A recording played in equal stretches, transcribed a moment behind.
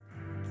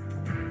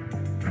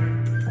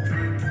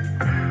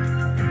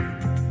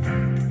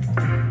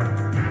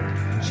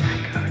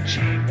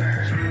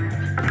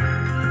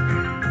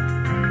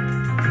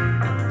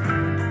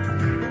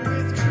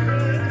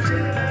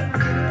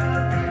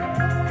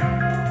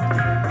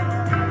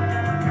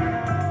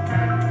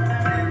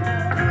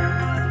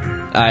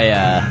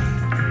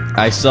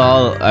I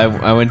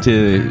went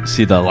to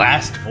see The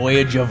Last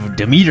Voyage of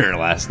Demeter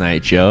last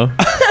night, Joe.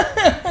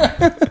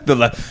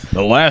 The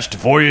Last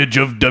Voyage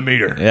of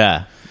Demeter.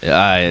 Yeah.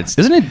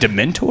 Isn't it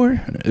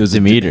Dementor? It's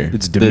Demeter.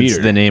 It's Demeter.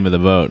 That's the name of the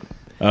boat.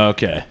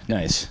 Okay,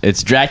 nice.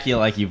 It's Dracula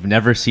like you've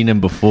never seen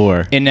him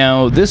before. And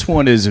now this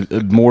one is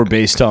more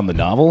based on the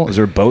novel. Is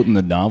there a boat in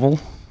the novel?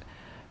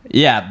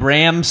 Yeah,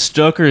 Bram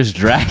Stoker's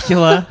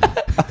Dracula.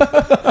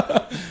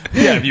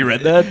 Yeah, have you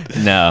read that?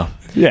 No.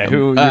 Yeah,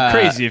 you're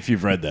crazy if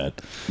you've read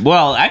that.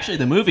 Well, actually,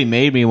 the movie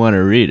made me want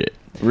to read it.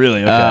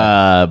 Really?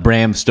 Okay.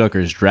 Bram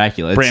Stoker's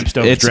Dracula. It's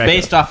Dracula.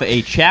 Based off of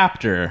a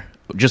chapter,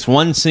 just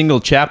one single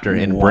chapter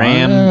in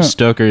Bram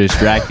Stoker's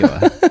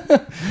Dracula.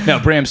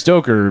 Now, Bram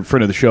Stoker,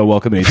 friend of the show,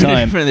 welcome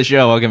anytime. Friend of the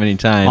show, welcome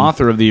anytime.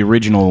 Author of the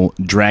original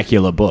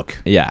Dracula book.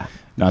 Yeah.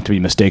 Not to be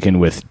mistaken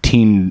with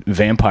teen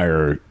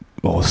vampire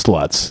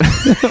sluts.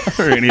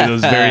 Or any of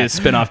those various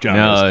spin-off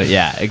genres. No,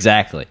 yeah,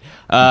 exactly.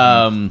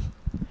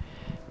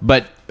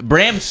 But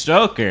Bram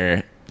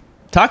Stoker,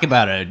 talk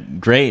about a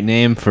great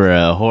name for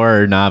a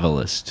horror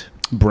novelist.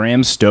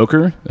 Bram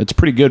Stoker? That's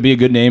pretty good. Be a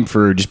good name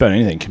for just about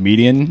anything.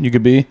 Comedian, you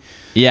could be.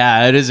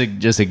 Yeah, it is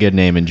just a good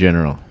name in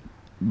general.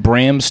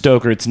 Bram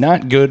Stoker. It's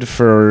not good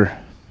for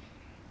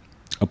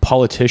a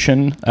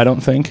politician, I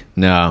don't think.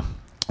 No.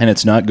 And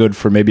it's not good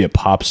for maybe a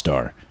pop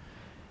star.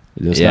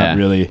 It's not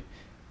really.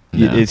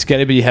 No. It's got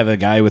to have a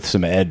guy with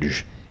some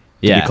edge.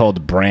 To be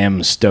called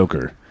Bram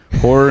Stoker.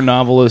 Horror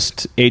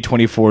novelist,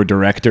 A24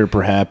 director,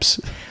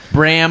 perhaps.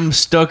 Bram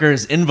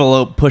Stoker's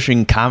envelope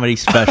pushing comedy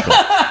special.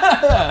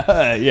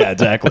 Yeah,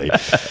 exactly.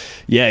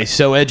 Yeah, he's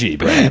so edgy,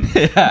 Bram.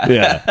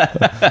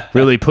 Yeah.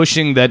 Really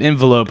pushing that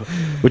envelope,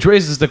 which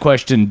raises the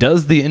question,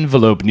 does the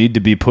envelope need to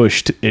be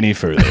pushed any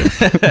further?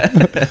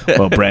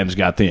 Well, Bram's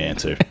got the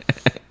answer.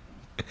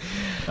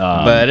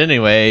 But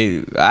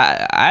anyway,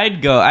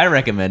 I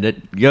recommend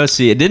it. Go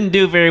see it. Didn't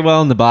do very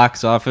well in the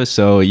box office,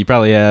 so you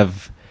probably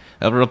have...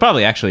 It'll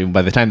probably actually,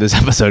 by the time this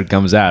episode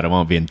comes out, it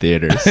won't be in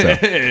theaters. So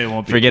It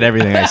won't be. Forget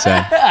everything I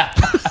said.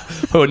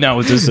 Oh, now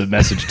is this a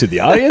message to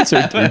the audience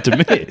or to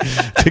me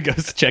to go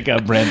check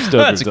out Bram Stoker?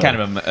 Well, it's kind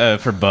of a,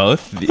 for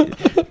both,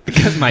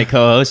 because my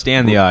co-host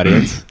and the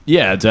audience.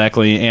 Yeah,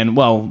 exactly. And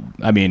well,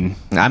 I mean,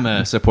 I'm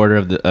a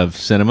supporter of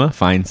cinema,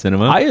 fine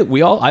cinema. I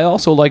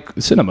also like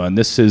cinema, and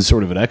this is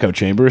sort of an echo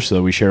chamber,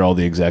 so we share all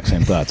the exact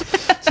same thoughts.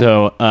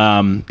 So,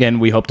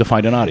 and we hope to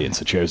find an audience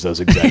that shares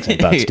those exact same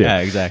thoughts too. Yeah,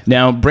 exactly.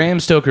 Now, Bram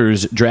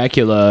Stoker's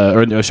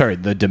Dracula,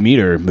 the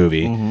Demeter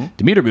movie. Mm-hmm.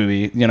 Demeter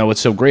movie. You know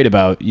what's so great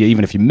about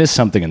even if you miss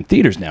something in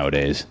theaters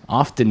nowadays,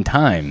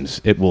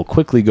 oftentimes it will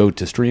quickly go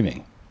to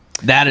streaming.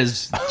 That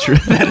is true.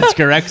 That is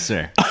correct,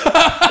 sir.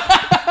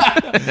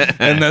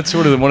 And that's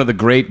sort of one of the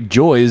great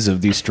joys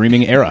of the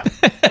streaming era.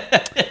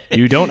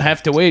 You don't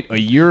have to wait a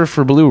year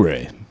for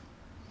Blu-ray.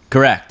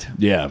 Correct.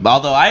 Yeah.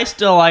 Although I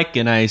still like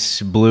a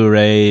nice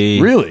Blu-ray.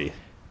 Really?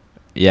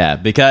 Yeah,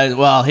 because,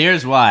 well,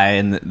 here's why,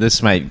 and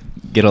this might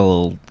get a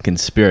little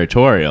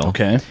conspiratorial.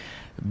 Okay.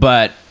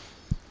 But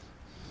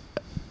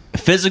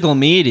physical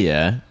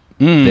media,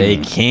 they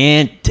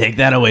can't take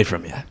that away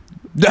from you.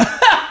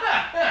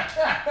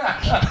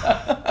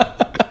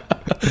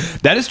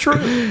 That is true.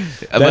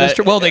 That is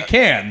true. Well, they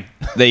can.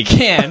 They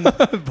can,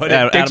 but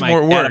it takes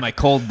more work. Out of my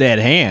cold dead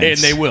hands, and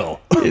they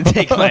will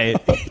take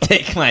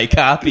my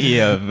copy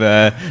of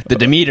the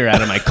Demeter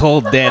out of my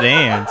cold dead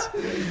hands.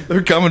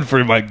 They're coming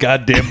for my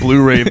goddamn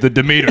Blu-ray of the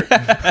Demeter.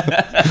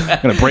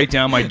 I'm gonna break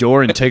down my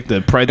door and take the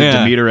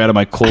Demeter out of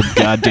my cold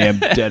goddamn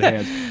dead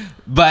hands.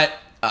 But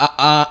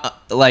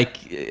like,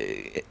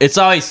 It's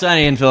Always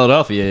Sunny in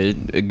Philadelphia,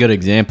 a good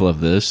example of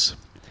this.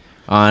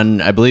 On,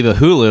 I believe, a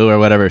Hulu or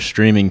whatever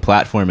streaming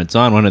platform it's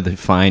on, one of the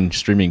fine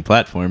streaming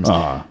platforms,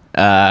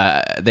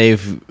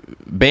 they've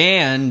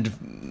banned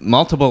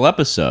multiple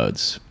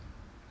episodes.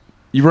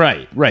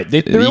 Right.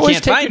 They're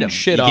always taking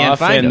shit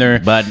off, and they're.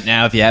 But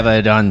now, if you have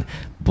it on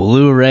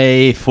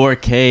Blu-ray,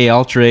 4K,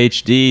 Ultra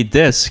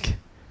HD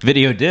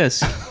video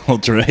disc,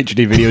 Ultra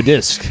HD video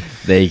disc,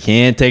 they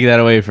can't take that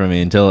away from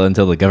me until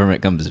the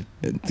government comes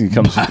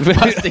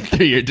busting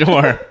through your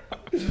door.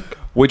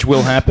 Which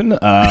will happen.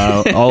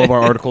 All of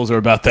our articles are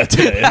about that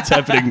today. It's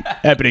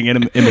happening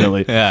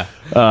imminently. Yeah.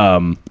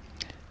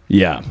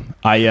 Yeah.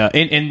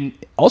 And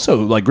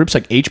also, like, groups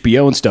like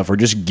HBO and stuff are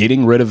just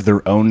getting rid of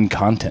their own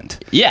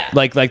content. Yeah.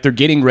 Like they're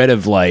getting rid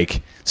of,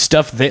 like,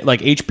 stuff that,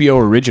 like,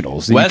 HBO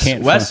originals.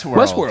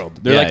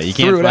 Westworld. They're you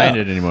can't find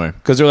it anymore.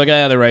 Because they're like,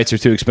 the rights are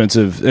too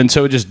expensive. And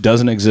so it just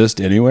doesn't exist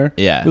anywhere.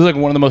 Yeah. It was, like,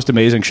 one of the most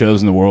amazing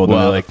shows in the world.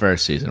 Well, like, the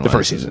first season.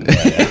 First season.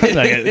 Yeah.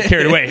 Like,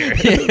 carried away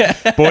here.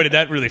 Yeah. Boy, did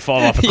that really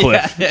fall off a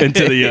cliff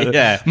into the...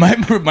 yeah.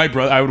 My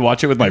brother, I would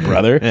watch it with my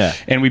brother. Yeah.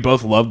 And we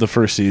both loved the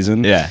first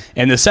season. Yeah.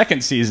 And the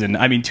second season,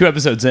 2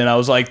 episodes in, I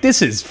was like,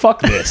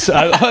 fuck this.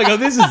 I go,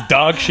 this is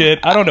dog shit.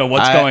 I don't know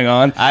what's going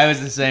on. I was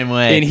the same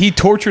way. And he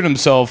tortured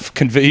himself.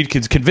 He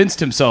convinced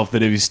himself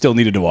that he still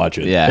needed to watch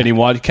it. Yeah. And he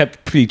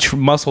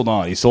muscled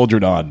on. He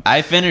soldiered on.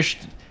 I finished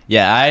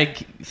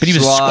But he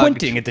was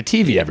squinting at the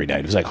TV every night.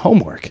 It was like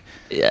homework.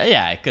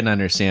 Yeah, I couldn't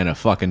understand a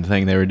fucking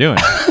thing they were doing.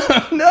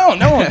 No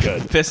one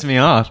could. Pissed me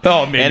off.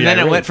 Oh, maybe and then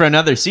it went for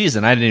another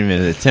season. I didn't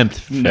even attempt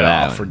for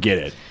that one. Forget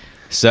it.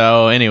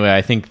 So anyway,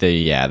 I think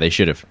they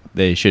should have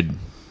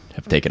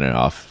taken it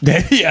off.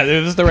 Yeah,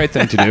 it was the right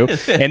thing to do,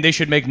 and they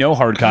should make no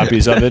hard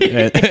copies of it.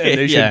 And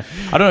they should,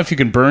 I don't know if you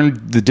can burn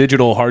the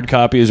digital hard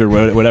copies or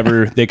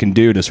whatever they can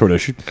do to sort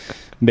of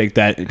make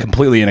that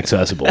completely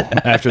inaccessible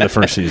after the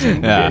first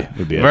season.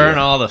 Would be burn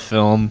all the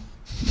film.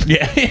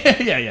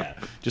 Yeah.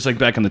 Just like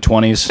back in the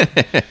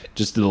 20s,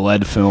 just the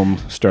lead film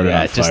started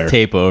on fire. Just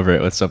tape over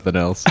it with something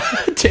else.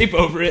 Tape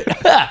over it.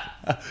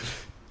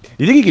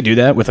 You think you could do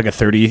that with like a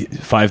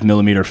 35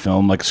 millimeter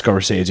film, like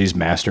Scorsese's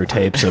master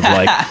tapes of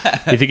like?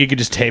 You think you could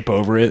just tape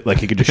over it,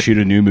 like you could just shoot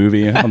a new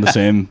movie on the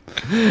same?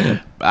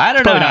 I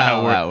don't know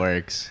how that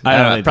works. I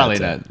don't know, probably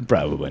not.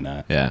 Probably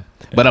not. Yeah,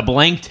 but a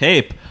blank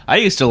tape. I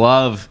used to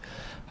love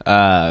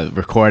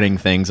recording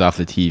things off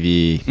the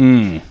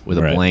TV with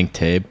a blank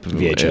tape.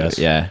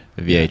 VHS.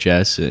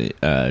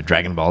 VHS.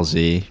 Dragon Ball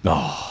Z.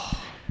 Oh.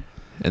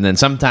 And then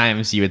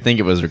sometimes you would think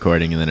it was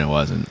recording, and then it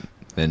wasn't,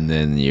 and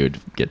then you would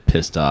get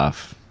pissed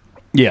off.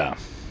 Yeah,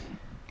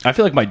 I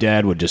feel like my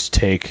dad would just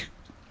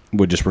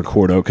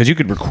record over, because you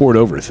could record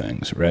over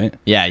things, right?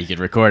 Yeah, you could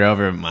record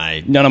over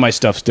my. None of my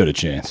stuff stood a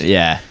chance.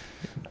 Yeah.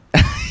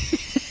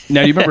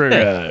 Now, you remember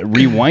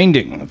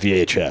rewinding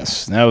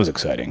VHS? That was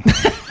exciting.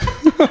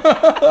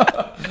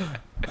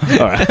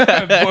 All right.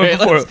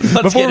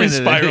 Before we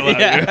spiral out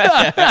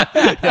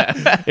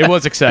here. It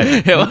was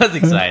exciting. It was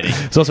exciting.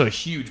 It's also a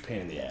huge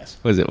pain in the ass.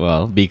 Was it?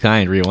 Well, be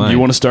kind, rewind. You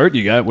want to start?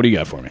 What do you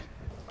got for me?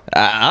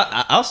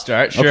 I'll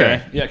start, sure.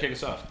 Okay. Yeah, kick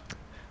us off.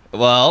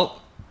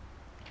 Well,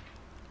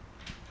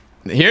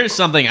 here's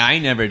something I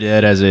never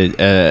did as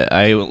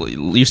I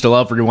used to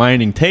love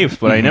rewinding tapes,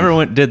 but I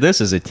never did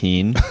this as a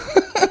teen.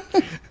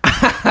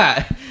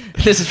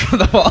 This is from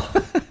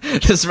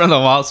the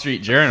Wall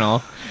Street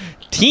Journal.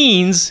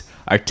 Teens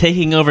are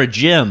taking over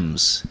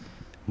gyms.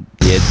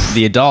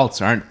 The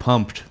adults aren't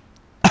pumped.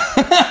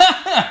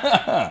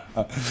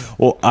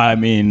 Well, I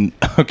mean,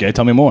 okay,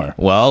 tell me more.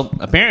 Well,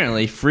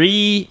 apparently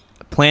free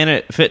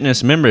Planet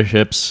Fitness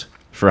memberships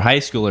for high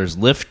schoolers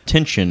lift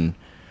tension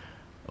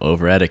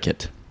over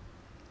etiquette.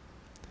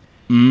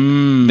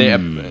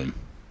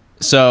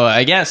 So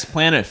I guess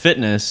Planet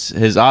Fitness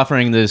is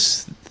offering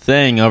this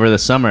thing over the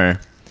summer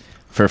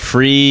for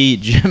free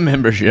gym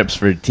memberships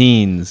for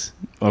teens.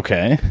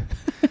 Okay.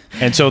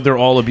 And so they're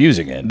all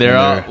abusing it.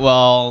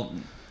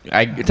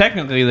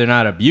 Technically they're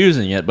not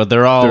abusing it, but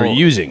they're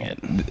using it.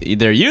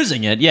 They're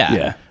using it, yeah.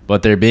 Yeah.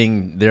 But they're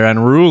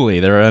unruly.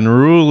 They're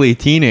unruly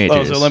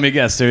teenagers. Oh, so let me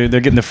guess. They're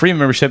getting the free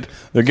membership.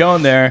 They're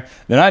going there.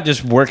 They're not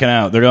just working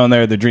out. They're going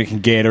there. They're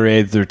drinking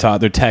Gatorade. They're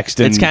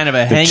texting. It's kind of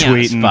a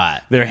hangout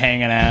spot. They're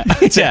hanging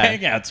out. It's a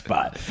hangout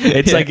spot.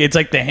 It's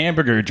like the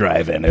hamburger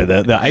drive-in or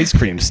the ice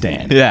cream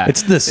stand. Yeah.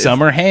 It's the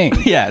summer hang.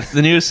 Yeah, it's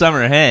the new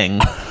summer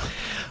hang.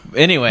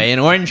 Anyway, in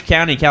Orange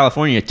County,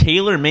 California,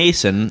 Taylor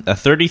Mason, a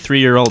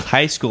 33-year-old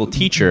high school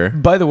teacher.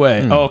 By the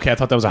way, okay, I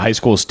thought that was a high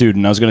school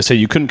student. I was going to say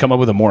you couldn't come up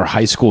with a more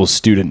high school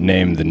student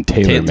name than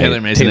Taylor Mason. Taylor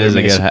Mason is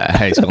a good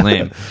high school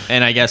name.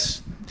 And I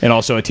guess... And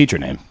also a teacher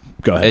name.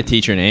 Go ahead. A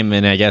teacher name,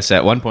 and I guess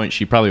at one point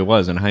she probably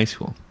was in high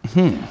school.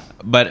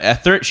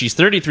 But she's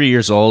 33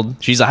 years old.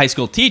 She's a high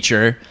school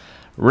teacher.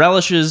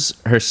 Relishes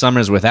her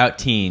summers without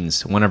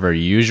teens. One of her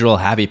usual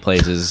happy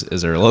places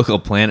is her local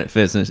Planet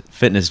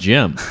Fitness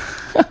gym.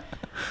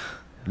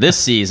 This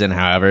season,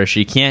 however,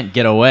 she can't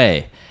get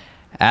away.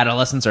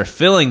 Adolescents are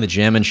filling the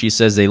gym, and she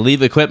says they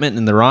leave equipment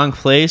in the wrong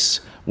place,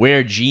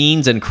 wear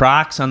jeans and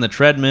Crocs on the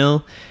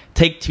treadmill,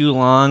 take too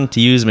long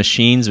to use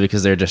machines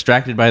because they're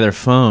distracted by their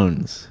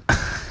phones.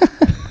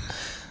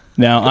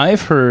 Now,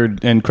 I've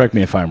heard, and correct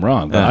me if I'm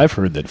wrong, but I've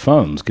heard that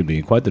phones can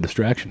be quite the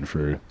distraction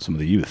for some of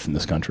the youth in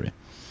this country.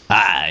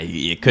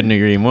 You couldn't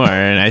agree more,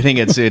 and I think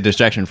it's a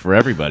distraction for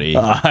everybody,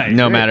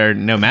 no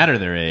matter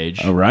their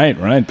age. Oh, right,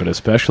 but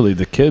especially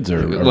the kids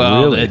are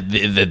really...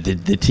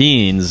 the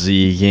teens.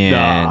 You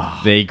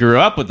can't. They grew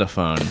up with the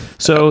phone.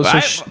 So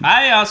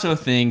I also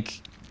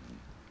think.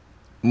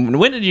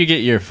 When did you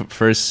get your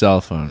first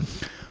cell phone?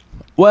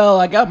 Well,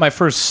 I got my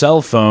first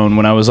cell phone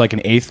when I was like in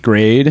 8th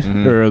grade,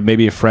 or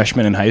maybe a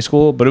freshman in high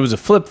school. But it was a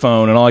flip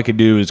phone, and all I could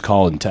do was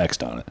call and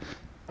text on it.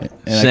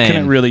 And I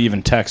couldn't really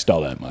even text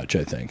all that much,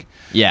 I think.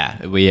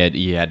 Yeah,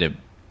 you had to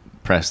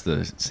press the...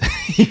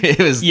 It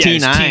was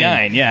T9.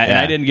 T9, yeah. And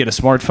I didn't get a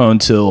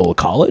smartphone till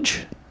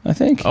college, I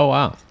think. Oh,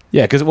 wow.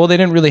 Yeah, because, they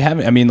didn't really have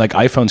it. I mean, like,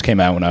 iPhones came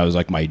out when I was,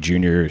 like, my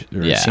junior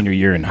or senior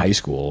year in high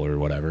school or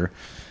whatever.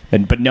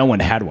 But no one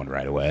had one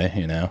right away,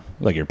 you know?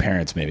 Like your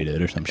parents maybe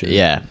did or some shit.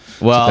 Yeah.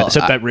 Well,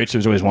 except that there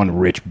was always one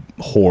rich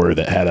whore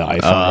that had an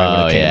iPhone right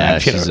when it came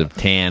out. She's a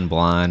tan,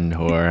 blonde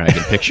whore. I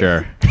can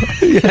picture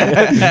her. You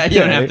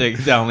don't have to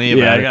tell me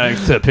about it. I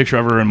got a picture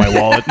of her in my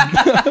wallet.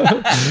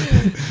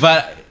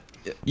 But,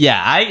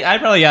 yeah, I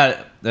probably got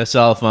a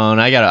cell phone.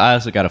 I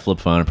also got a flip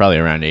phone probably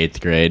around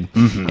 8th grade.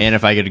 Mm-hmm. And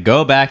if I could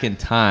go back in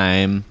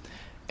time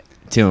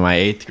to my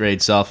 8th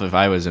grade self, if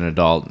I was an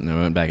adult and I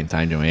went back in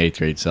time to my 8th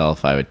grade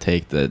self, I would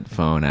take the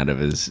phone out of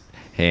his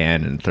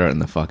hand and throw it in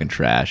the fucking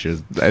trash. I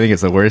think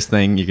it's the worst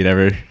thing you could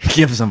ever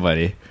give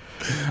somebody.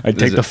 I'd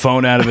take the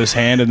phone out of his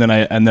hand, and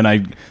then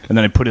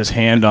I put his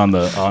hand on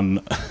on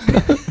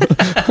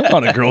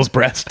a girl's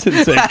breast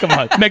and say, "Come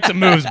on, make some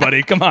moves,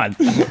 buddy. Come on.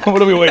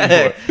 What are we waiting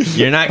for?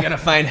 You're not gonna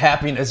find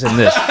happiness in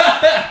this."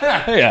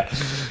 Yeah.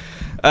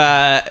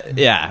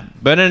 Yeah.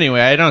 But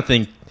anyway, I don't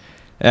think.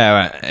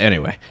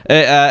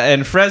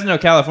 In Fresno,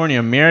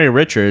 California, Mary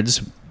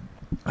Richards,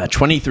 a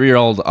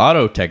 23-year-old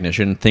auto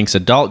technician, thinks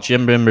adult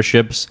gym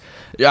members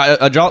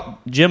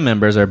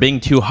are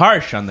being too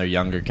harsh on their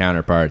younger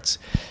counterparts.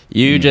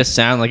 You just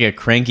sound like a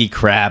cranky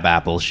crab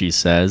apple, she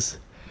says.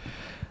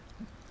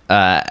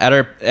 At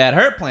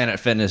her Planet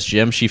Fitness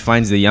gym, she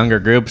finds the younger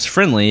groups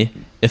friendly,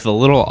 if a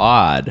little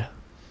odd.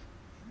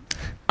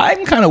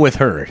 I'm kind of with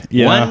her.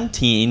 Yeah. One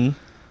teen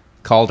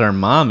called her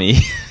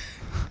mommy.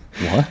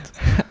 What?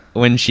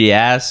 When she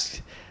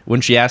asked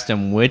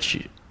him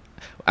which...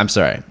 I'm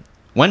sorry.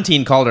 One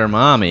teen called her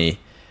mommy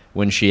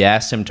when she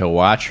asked him to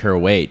watch her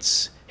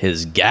weights.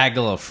 His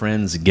gaggle of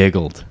friends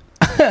giggled.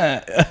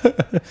 Yeah,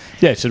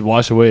 she said,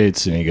 "Watch the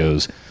weights," and he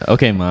goes,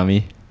 "Okay,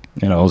 mommy."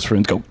 And all his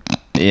friends go,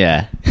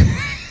 "Yeah."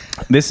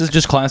 This is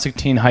just classic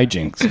teen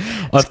hijinks.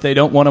 If they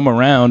don't want him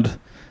around,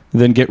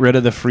 then get rid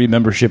of the free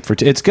membership for...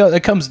 It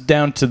comes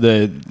down to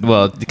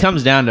it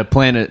comes down to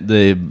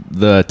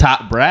the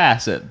top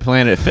brass at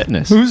Planet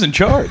Fitness. Who's in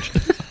charge?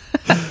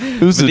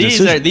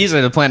 These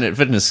are the Planet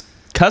Fitness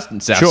custom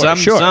staff.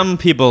 Sure. Some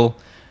people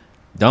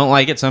don't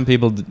like it. Some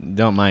people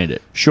don't mind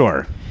it.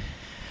 Sure.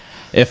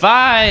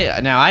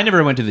 I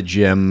never went to the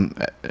gym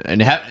and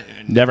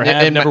never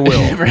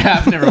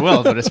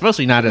will, but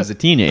especially not as a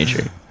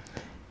teenager.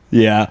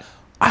 Yeah.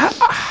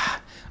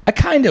 I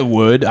kind of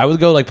would. I would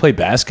go like play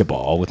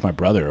basketball with my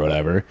brother or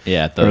whatever.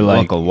 Yeah, at the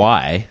local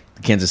Y,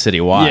 Kansas City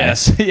Y.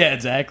 Yes. Yeah,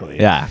 exactly.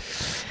 Yeah.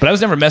 But I was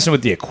never messing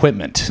with the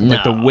equipment.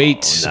 Like the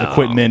weight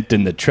equipment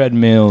and the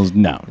treadmills.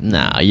 No,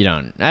 you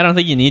don't. I don't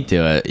think you need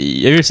to.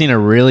 You ever seen a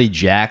really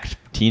jacked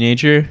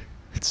teenager?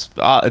 It's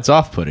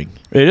off-putting.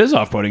 It is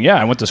off-putting.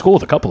 Yeah, I went to school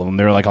with a couple of them.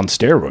 They were like on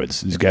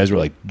steroids. These guys were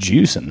like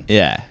juicing.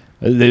 Yeah.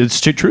 It's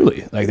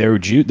truly like they're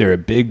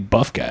big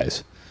buff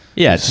guys.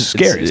 Yeah, it's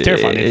scary. It's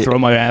terrifying. They'd throw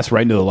my ass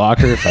right into the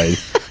locker if I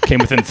came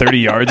within 30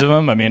 yards of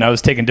them. I mean, I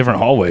was taking different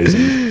hallways.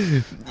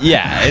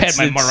 Yeah, I had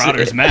my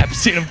Marauders map,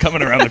 seeing them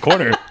coming around the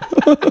corner.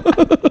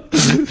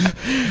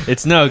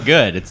 It's no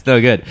good.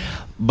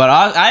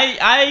 But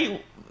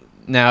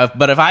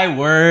but if I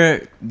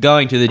were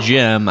going to the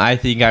gym, I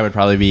think I would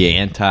probably be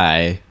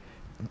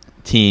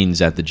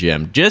anti-teens at the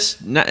gym.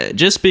 Just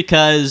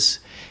because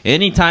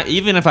anytime,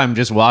 even if I'm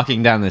just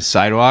walking down the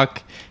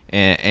sidewalk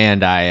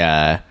and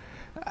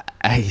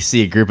I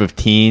see a group of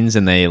teens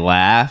and they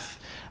laugh,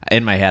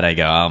 in my head I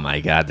go, "Oh my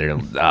god, they're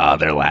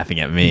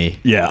laughing at me."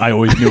 Yeah, I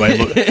always knew I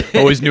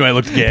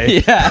looked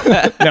gay.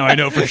 Yeah, now I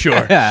know for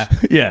sure. Yeah.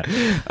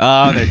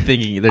 Oh, they're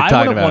talking about me.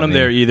 I wouldn't want them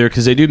there either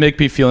because they do make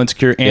me feel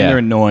insecure and they're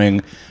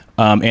annoying,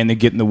 and they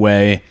get in the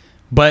way.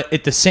 But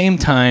at the same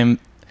time,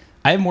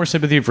 I have more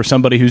sympathy for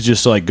somebody who's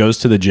just like goes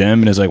to the gym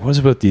and is like, "What's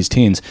about these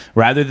teens?"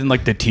 rather than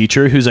like the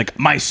teacher who's like,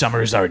 "My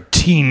summers are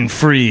teen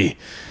free."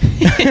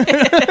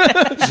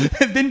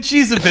 Then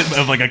she's a bit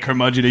of like a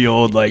curmudgeon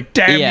old like,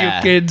 "Damn you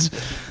kids."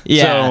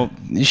 Yeah. So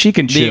she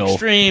can chill. The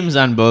extremes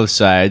on both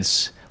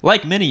sides,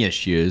 like many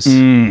issues,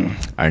 can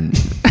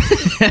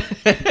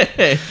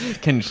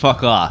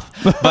fuck off.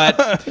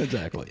 But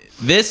exactly.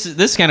 This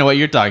is kind of what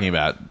you're talking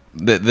about.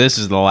 This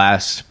is the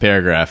last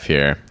paragraph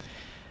here.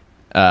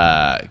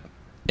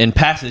 In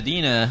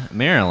Pasadena,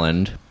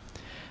 Maryland,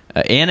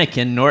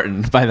 Anakin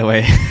Norton, by the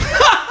way.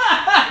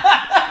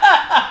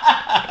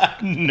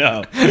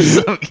 No.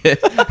 Some kid.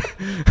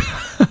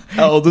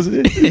 How old is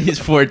he? He's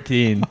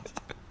 14.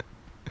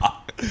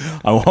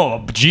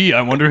 Oh, gee,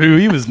 I wonder who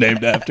he was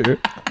named after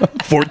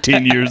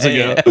 14 years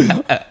ago.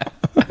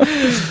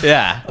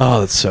 Yeah. Oh,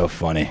 that's so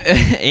funny.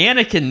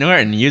 Anakin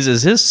Norton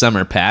uses his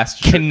summer pass.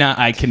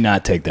 I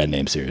cannot take that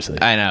name seriously.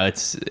 I know,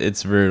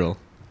 it's brutal.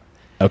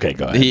 Okay,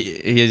 go ahead.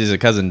 He has a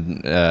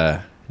cousin,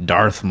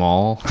 Darth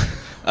Maul.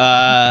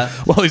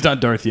 Well, he's not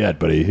Darth yet,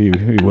 but he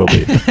will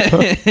be.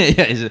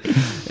 Yeah,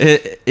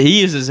 he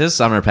uses his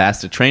summer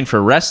pass to train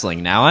for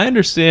wrestling. Now, I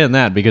understand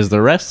that because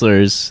the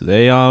wrestlers,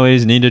 they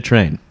always need to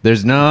train.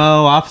 There's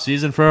no off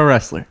season for a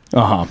wrestler.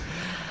 Uh-huh.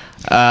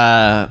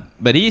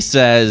 But he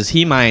says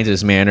he minds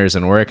his manners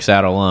and works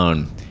out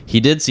alone. He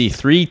did see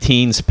 3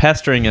 teens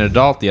pestering an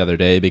adult the other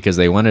day because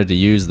they wanted to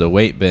use the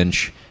weight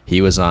bench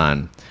he was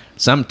on.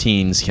 Some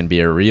teens can be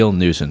a real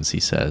nuisance, he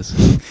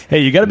says.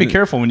 Hey, you got to be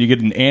careful when you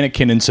get an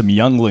Anakin and some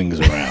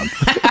younglings around.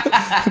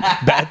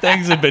 Bad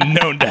things have been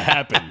known to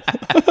happen.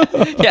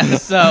 Yeah,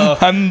 so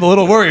I'm a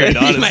little worried,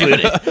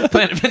 honestly.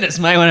 Planet Fitness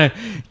might want to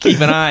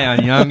keep an eye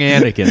on young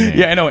Anakin here.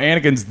 Yeah, I know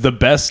Anakin's the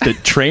best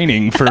at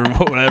training for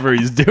whatever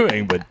he's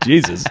doing, but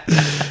Jesus.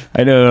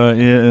 I know,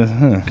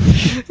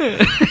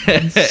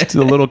 It's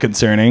a little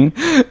concerning.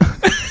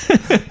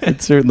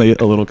 It's certainly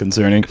a little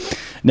concerning.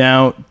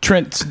 Now,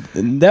 Trent,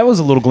 that was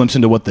a little glimpse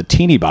into what the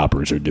teeny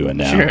boppers are doing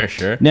now.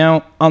 Sure.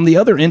 Now, on the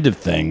other end of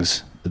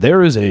things,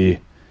 there is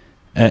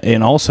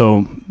and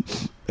also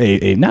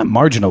a not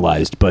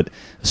marginalized, but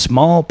a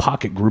small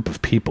pocket group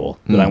of people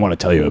that I want to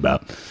tell you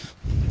about.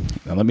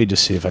 Now, let me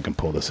just see if I can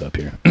pull this up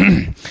here.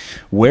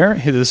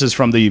 This is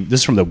from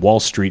the Wall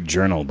Street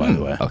Journal, by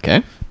the way.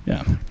 Okay.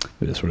 Yeah,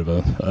 it's sort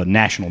of a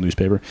national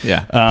newspaper.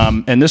 Yeah.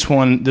 And this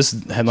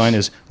headline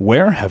is,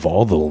 "Where have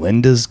all the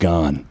Lindas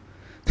gone?"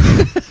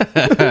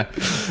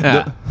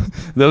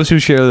 Those who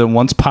share the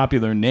once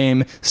popular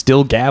name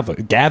still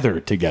gather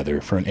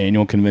together for an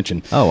annual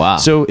convention. Oh, wow.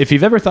 So if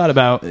you've ever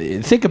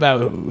think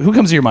about who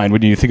comes to your mind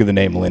when you think of the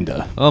name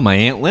Linda. Oh, my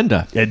Aunt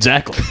Linda.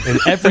 Exactly. And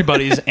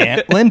everybody's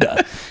Aunt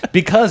Linda.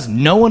 Because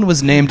no one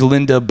was named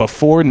Linda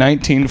before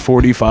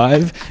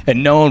 1945,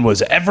 and no one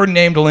was ever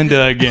named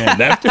Linda again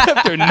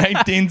after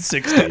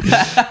 1960.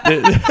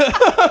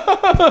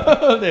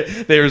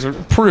 There's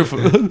proof.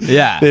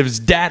 Yeah. There's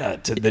data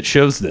that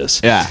shows this.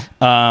 Yeah.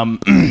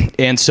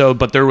 And so,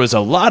 but there was a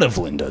lot of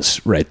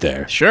Lindas right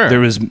there. Sure.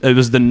 It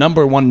was the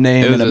number one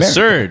name in It was America. a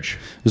surge.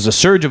 There's a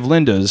surge of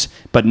Lindas,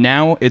 but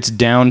now it's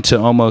down to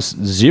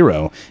almost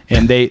zero.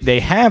 And they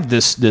have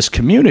this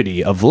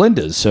community of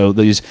Lindas. So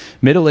these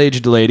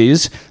middle-aged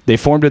ladies, they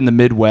formed in the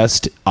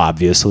Midwest,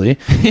 obviously,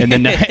 in the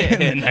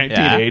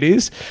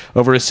 1980s,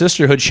 over a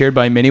sisterhood shared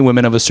by many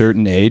women of a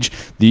certain age.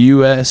 The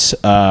U.S.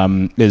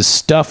 Is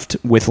stuffed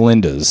with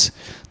Lindas.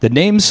 The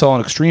name saw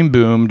an extreme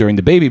boom during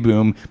the baby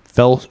boom,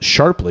 fell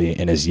sharply,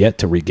 and is yet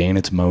to regain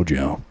its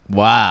mojo.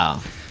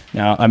 Wow.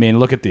 Now, I mean,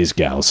 look at these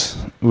gals.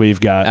 We've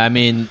got... I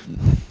mean,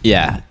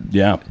 yeah.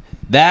 Yeah.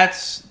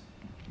 That's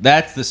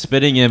the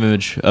spitting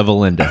image of a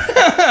Linda.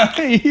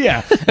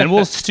 Yeah. And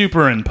we'll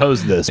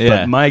superimpose this, Yeah.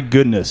 but my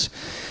goodness,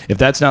 if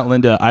that's not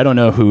Linda, I don't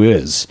know who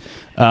is.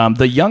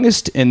 The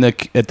youngest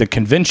at the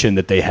convention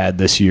that they had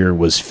this year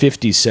was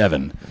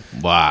 57.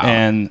 Wow.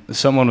 And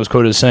someone was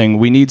quoted as saying,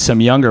 "We need some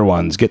younger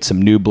ones, get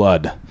some new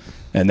blood."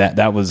 And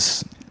that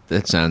was...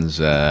 That sounds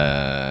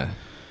like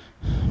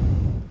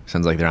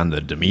they're on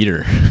the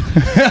Demeter.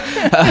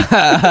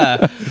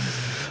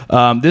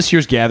 This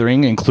year's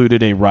gathering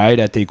included a ride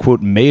at the,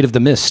 quote, Maid of the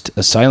Mist,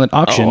 a silent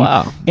auction,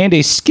 wow. and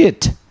a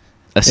skit.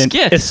 A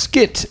skit? A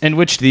skit in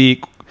which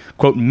the,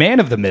 quote, Man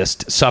of the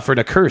Mist suffered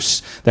a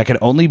curse that could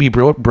only be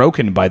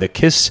broken by the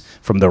kiss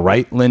from the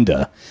right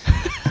Linda.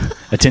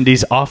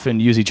 Attendees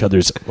often use each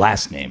other's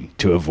last name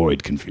to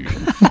avoid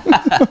confusion.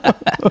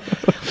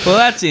 Well,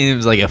 that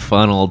seems like a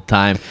fun old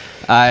time.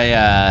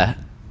 Yeah,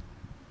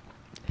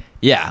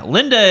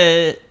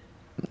 Linda.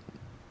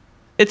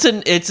 It's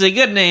a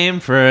good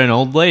name for an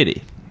old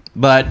lady,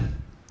 but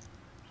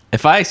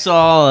if I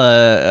saw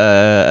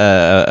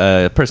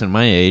a person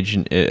my age,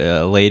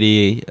 a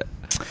lady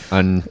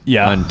on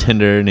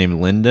Tinder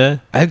named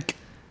Linda,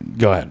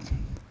 Go ahead.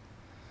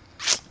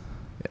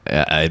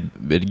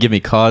 it'd give me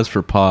cause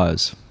for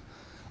pause.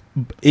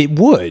 It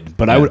would,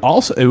 but Yeah.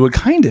 it would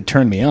kind of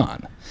turn me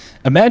on.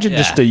 Imagine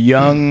just a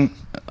young,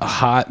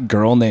 hot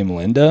girl named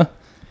Linda.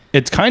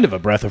 It's kind of a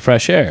breath of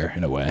fresh air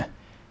in a way.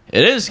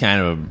 It is kind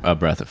of a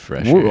breath of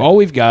fresh air. All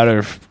we've got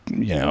are,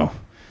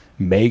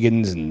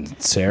 Megans and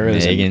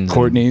Sarahs and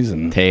Courtneys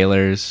and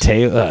Taylors.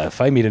 Taylor. If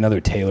I meet another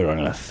Taylor, I'm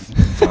going to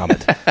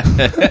vomit.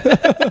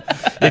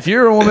 If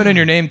you're a woman and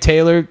your name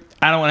Taylor,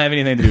 I don't want to have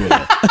anything to do with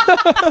it.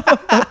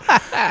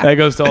 That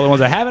goes to all the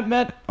ones I haven't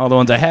met, all the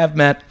ones I have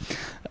met.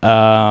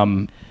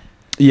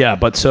 Yeah,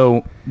 but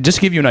so just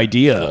to give you an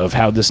idea of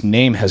how this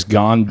name has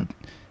gone,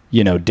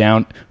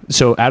 down.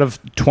 So out of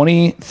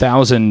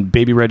 20,000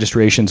 baby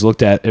registrations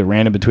looked at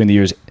random between the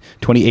years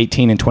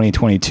 2018 and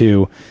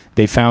 2022,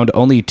 they found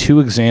only 2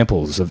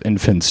 examples of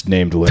infants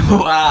named Linda.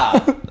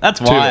 Wow,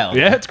 that's wild.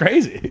 Yeah, it's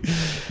crazy.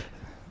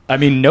 I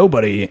mean,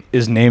 nobody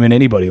is naming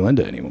anybody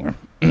Linda anymore.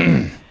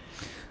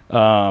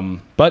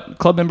 But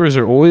club members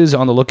are always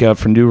on the lookout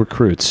for new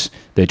recruits.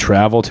 They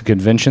travel to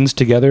conventions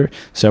together.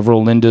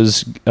 Several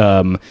Lindas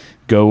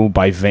go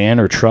by van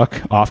or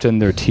truck. Often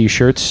they're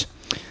T-shirts.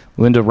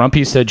 Linda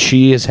Rumpy said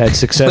she has had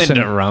success.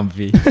 Linda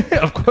Rumpy.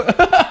 Of course.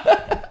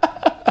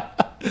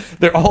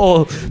 They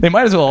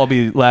might as well all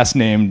be last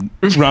name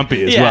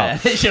Rumpy as well.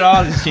 They should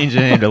all just change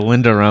their name to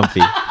Linda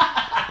Rumpy.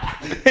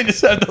 They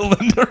just have the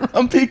Linda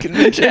Rumpy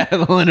convention. Yeah,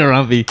 the Linda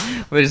Rumpy.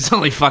 There's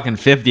only fucking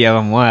 50 of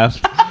them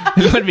left.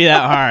 It wouldn't be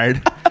that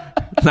hard.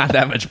 Not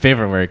that much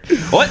paperwork.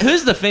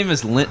 Who's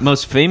the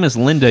most famous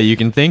Linda you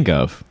can think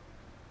of?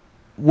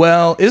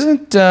 Well, was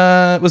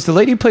the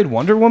lady who played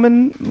Wonder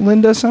Woman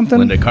Linda something?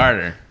 Linda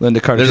Carter. Linda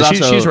Carter.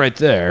 There's She's right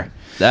there.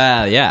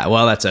 Yeah.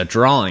 Well, that's a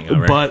drawing of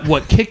her. But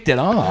what kicked it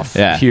off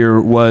Yeah.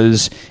 here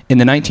was in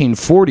the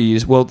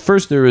 1940s. Well,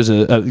 first there was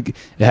it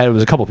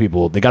was a couple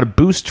people. They got a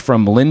boost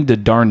from Linda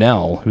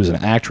Darnell, who's an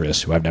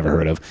actress who I've never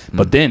heard of.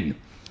 But then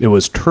it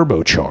was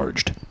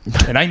turbocharged,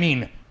 and I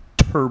mean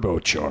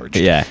turbocharged.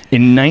 Yeah.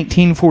 In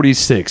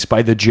 1946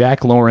 by the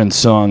Jack Lawrence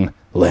song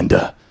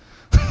 "Linda."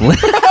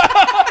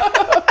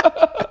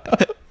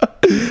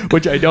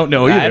 which I don't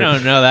know either. I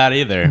don't know that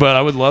either. But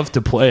I would love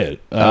to play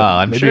it.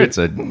 I'm sure it's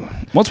a...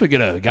 Once we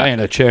get a guy in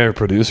a chair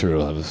producer,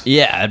 will have us.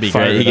 Yeah, that'd be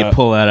Fire great. it You up. could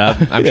pull that up.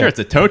 I'm sure it's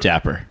a toe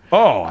tapper.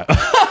 Oh.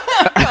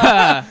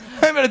 I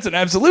mean, it's an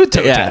absolute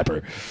toe Yeah.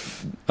 tapper.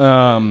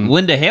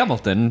 Linda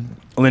Hamilton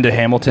Linda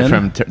Hamilton.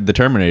 from the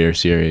Terminator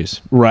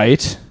series.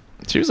 Right.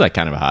 She was like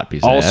kind of a hot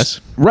piece of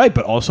ass. Right,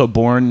 but also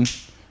born...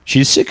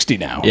 She's 60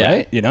 now, Yeah.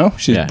 right? You know?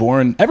 She's Yeah.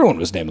 born... Everyone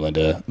was named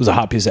Linda. It was a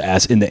hot piece of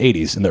ass in the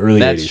 80s, in the early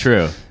 80s. That's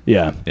true.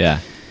 Yeah. Yeah.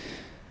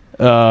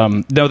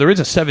 No, there is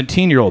a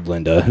 17-year-old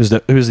Linda who's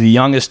the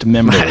youngest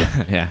member.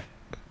 Yeah.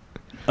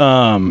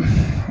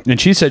 And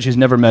she said she's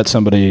never met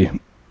somebody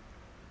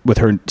with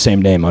her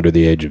same name under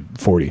the age of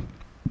 40.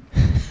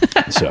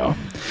 So,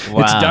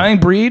 Wow. it's a dying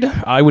breed.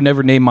 I would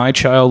never name my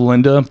child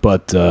Linda,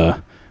 but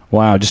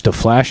wow, just a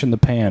flash in the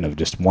pan of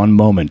just one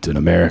moment in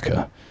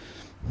America.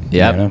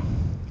 Yep. You know?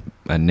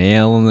 A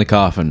nail in the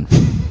coffin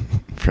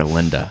for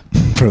Linda.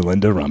 For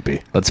Linda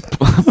Rumpy. Let's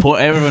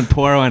everyone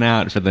pour one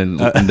out for the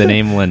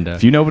name Linda.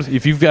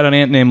 If you've got an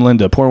aunt named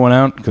Linda, pour one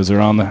out because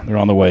they're on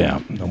the way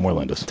out. No more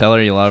Lindas. Tell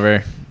her you love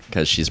her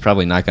because she's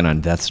probably knocking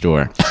on death's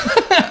door.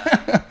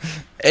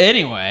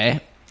 Anyway,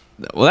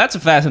 well, that's a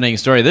fascinating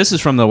story. This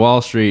is from the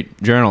Wall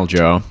Street Journal,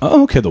 Joe.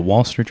 Oh, okay. The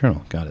Wall Street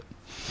Journal. Got it.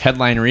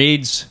 Headline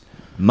reads,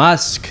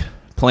 Musk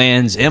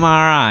plans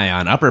MRI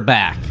on upper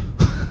back.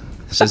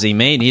 Says he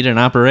may need an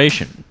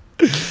operation.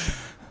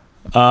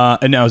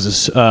 And now is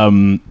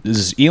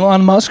this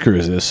Elon Musk or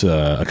is this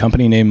a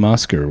company named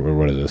Musk or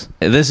what is this?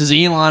 This is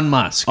Elon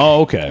Musk.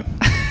 Oh, okay.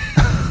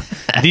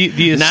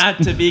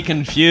 Not to be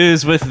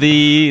confused with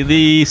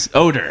the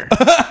odor.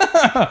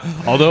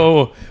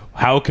 Although,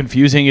 how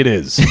confusing it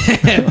is.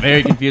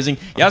 Very confusing.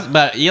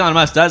 But Elon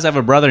Musk does have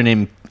a brother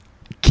named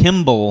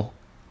Kimball,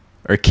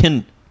 or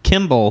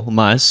Kimball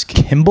Musk.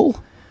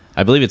 Kimball?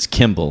 I believe it's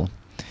Kimball,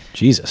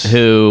 Jesus.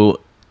 who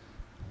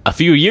a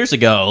few years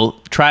ago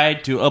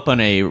tried to open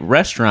a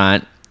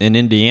restaurant in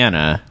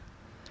Indiana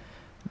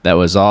that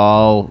was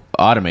all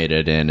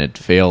automated, and it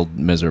failed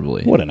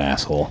miserably. What an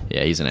asshole.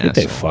 Yeah, he's an Get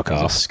asshole. the fuck He's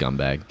off. a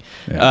scumbag.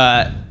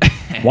 Yeah.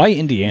 Why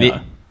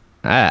Indiana?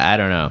 I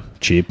don't know.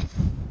 Cheap.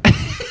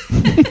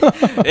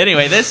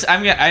 Anyway,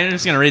 I'm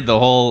just gonna read the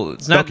whole.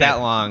 It's not that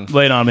long.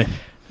 Lay it on me.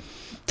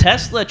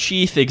 Tesla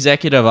chief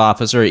executive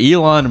officer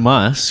Elon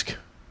Musk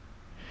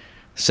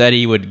said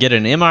he would get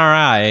an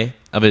MRI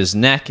of his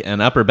neck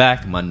and upper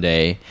back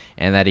Monday,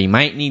 and that he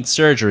might need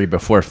surgery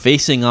before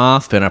facing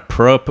off in a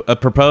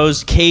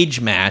proposed cage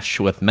match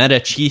with Meta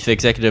chief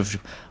executive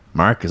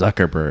Mark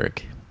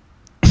Zuckerberg.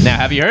 Now,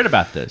 have you heard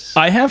about this?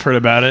 I have heard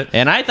about it.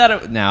 And I thought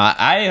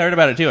I heard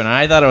about it too, and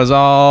I thought it was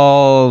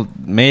all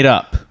made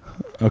up.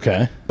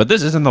 Okay. But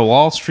this is in the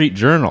Wall Street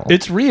Journal.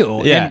 It's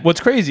real. Yeah. And what's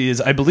crazy is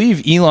I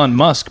believe Elon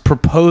Musk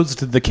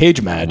proposed the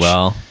cage match.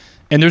 Well,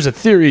 and there's a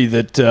theory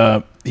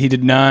that he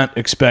did not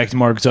expect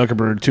Mark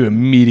Zuckerberg to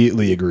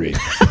immediately agree.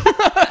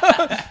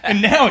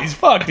 And now he's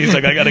fucked. He's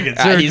like, I gotta get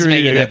surgery. he's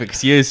making up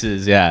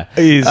excuses. Yeah.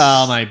 He's-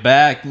 Oh, my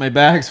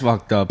back's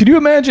fucked up. Could you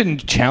imagine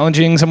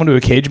challenging someone to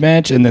a cage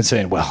match and then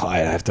saying, well, I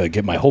have to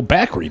get my whole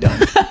back redone?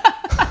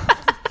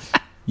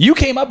 You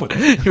came up with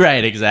it.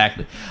 Right,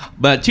 exactly.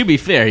 But to be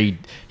fair, he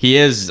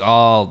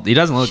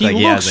doesn't look like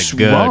he has a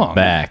good wrong.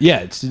 back. Yeah,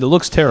 it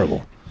looks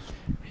terrible.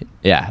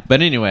 Yeah.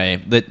 But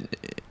anyway,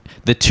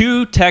 the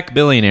two tech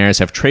billionaires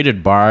have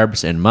traded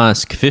barbs, and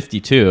Musk,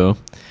 52,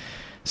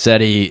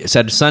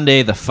 said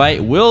Sunday the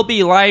fight will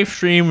be live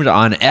streamed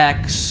on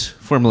X,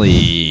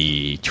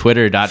 formerly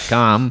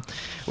Twitter.com,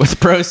 with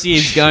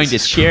proceeds going to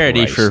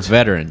charity Christ. for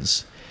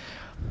veterans.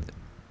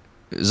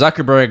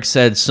 Zuckerberg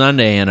said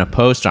Sunday in a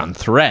post on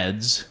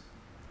Threads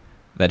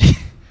that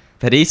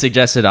he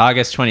suggested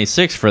August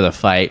 26th for the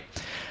fight,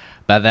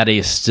 but that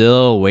he's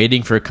still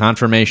waiting for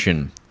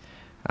confirmation.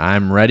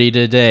 I'm ready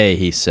today,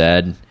 he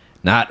said,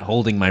 not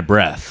holding my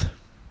breath.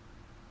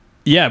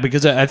 Yeah,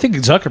 because I think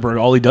Zuckerberg,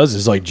 all he does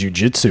is like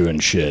jujitsu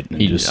and shit.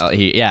 And He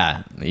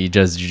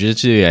does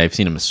jiu-jitsu. I've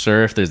seen him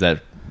surf. There's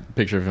that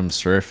picture of him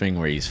surfing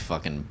where he's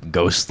fucking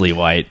ghostly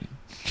white.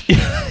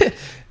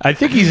 I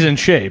think he's in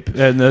shape,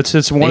 and that's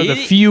just one of the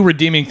few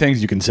redeeming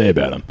things you can say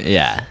about him.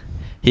 Yeah.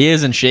 He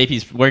is in shape.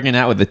 He's working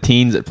out with the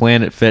teens at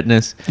Planet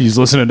Fitness. He's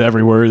listening to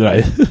every word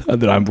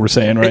we're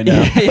saying right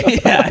now.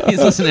 Yeah, he's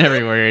listening to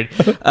every word.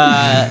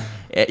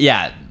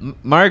 Yeah,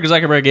 Mark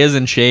Zuckerberg is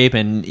in shape,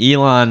 and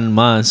Elon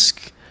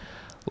Musk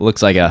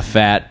looks like a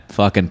fat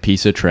fucking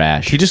piece of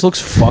trash. He just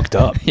looks fucked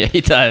up. Yeah,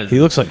 he does.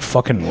 He looks like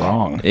fucking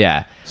wrong.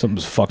 Yeah.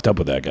 Something's fucked up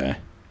with that guy.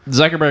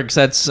 Zuckerberg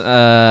sets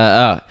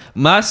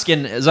Musk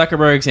and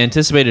Zuckerberg's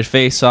anticipated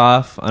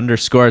face-off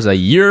underscores a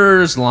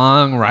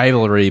years-long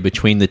rivalry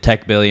between the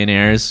tech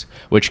billionaires,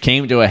 which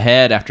came to a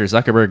head after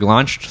Zuckerberg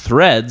launched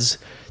Threads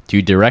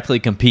to directly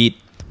compete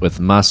with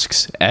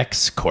Musk's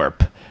X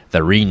Corp,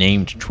 the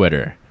renamed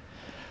Twitter.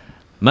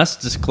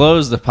 Musk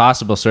disclosed the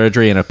possible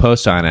surgery in a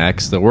post on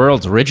X. The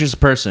world's richest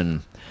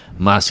person,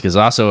 Musk, is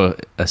also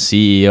a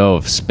CEO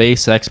of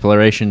Space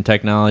Exploration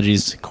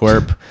Technologies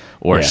Corp,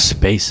 or Yeah.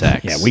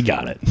 SpaceX. Yeah, we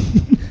got it.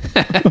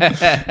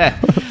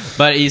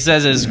 But he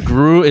says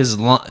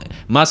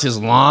Musk has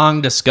long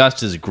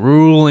discussed his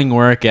grueling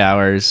work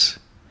hours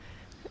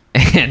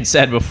and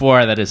said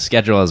before that his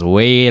schedule has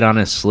weighed on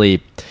his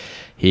sleep.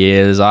 He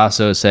has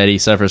also said he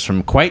suffers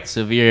from quite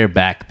severe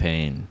back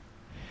pain.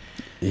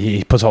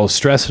 He puts all his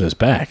stress in his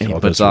back. He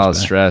puts all his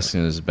stress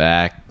in his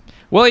back.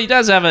 Well, he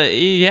has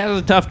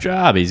a tough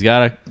job. He's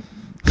got to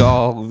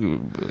call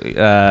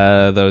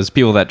those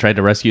people that tried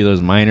to rescue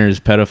those minors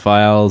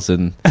pedophiles,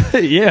 and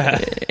yeah,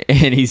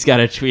 and he's got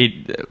to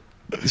tweet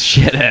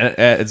shit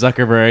at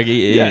Zuckerberg.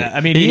 Yeah,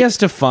 I mean, he has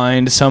to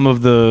find some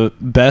of the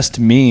best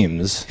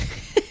memes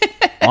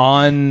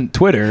on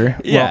Twitter.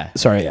 Yeah, well,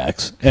 sorry,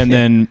 X, and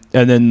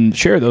then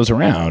share those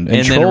around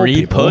and then troll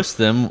repost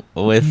them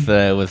with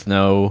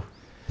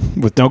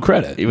no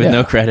credit.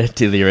 No credit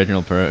to the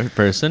original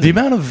person. The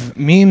amount of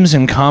memes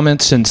and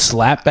comments and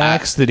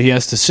slapbacks that he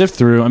has to sift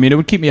through, I mean, it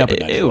would keep me up at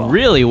night. It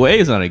really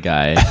weighs on a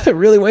guy. It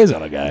really weighs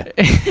on a guy.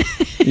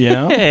 You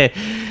know?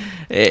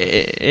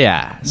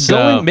 Yeah.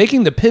 So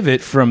making the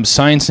pivot from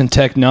science and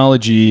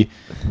technology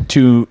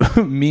to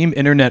meme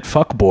internet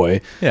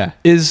fuckboy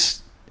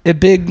is a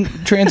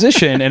big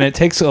transition, and it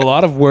takes a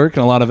lot of work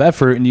and a lot of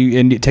effort, and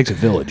it takes a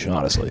village,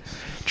 honestly.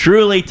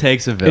 Truly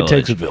takes a village. It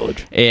takes a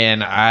village.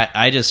 And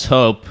I just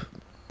hope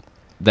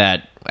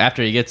that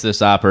after he gets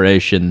this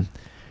operation,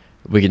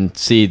 we can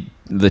see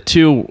the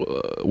two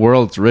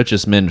world's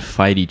richest men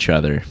fight each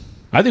other.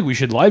 I think we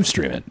should live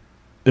stream it.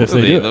 If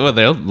they do.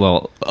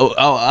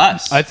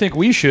 Us. I think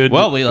we should do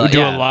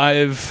a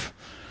live...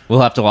 We'll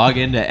have to log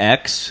into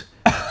X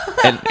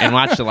and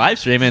watch the live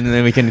stream, and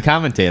then we can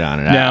commentate on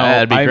it.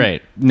 That'd be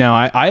great. Now,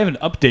 I haven't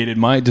updated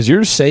mine. Does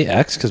yours say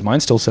X? Because mine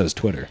still says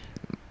Twitter.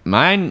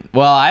 Mine,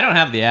 well, I don't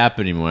have the app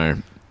anymore.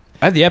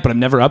 I have the app, but I've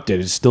never updated.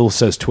 It still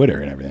says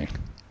Twitter and everything.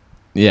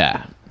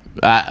 Yeah.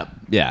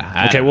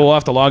 Okay, we'll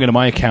have to log into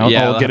my account.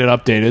 I'll get it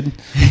updated.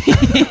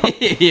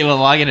 You will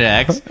log into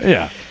X.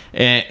 Yeah.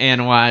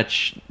 And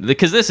watch,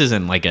 because this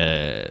isn't like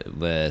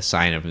the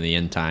sign of the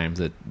end times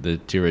that the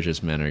two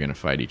richest men are going to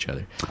fight each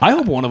other. I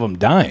hope one of them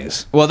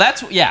dies. Well,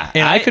 that's, yeah.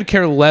 And I could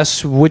care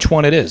less which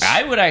one it is.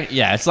 I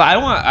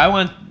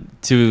want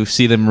to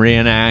see them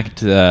reenact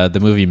the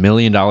movie $1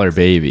 Million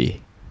Baby.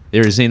 You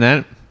ever seen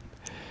that?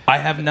 I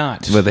have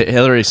not. With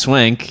Hilary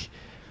Swank.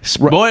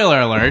 Spoiler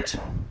alert.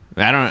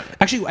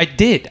 Actually, I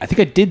did. I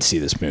think I did see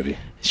this movie.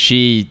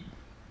 She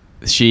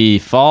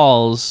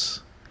falls.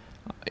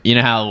 You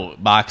know how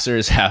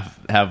boxers have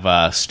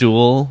a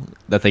stool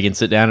that they can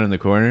sit down in the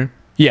corner?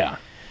 Yeah.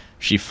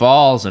 She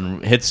falls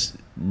and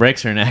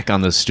breaks her neck on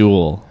the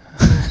stool.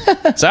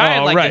 So I'd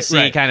like to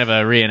see kind of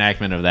a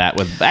reenactment of that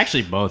with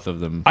actually both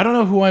of them. I don't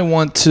know who I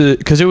want to,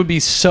 because it would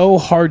be so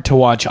hard to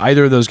watch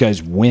either of those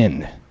guys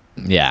win.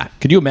 Yeah.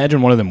 Could you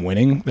imagine one of them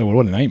winning?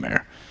 What a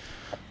nightmare.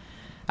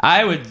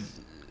 I would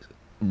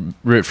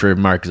root for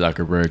Mark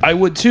Zuckerberg. I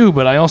would too,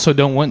 but I also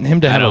don't want him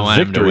to have a victory. I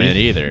don't want him to win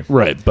either.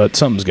 Right, but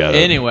something's got to.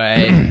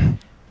 Anyway,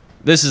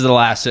 this is the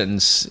last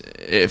sentence.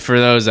 For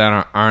those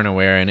that aren't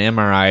aware, an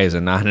MRI is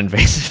a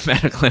non-invasive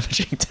medical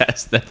imaging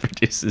test that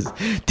produces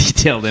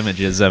detailed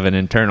images of an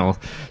internal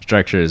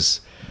structures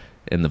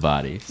in the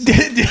body.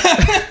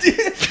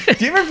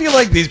 Do you ever feel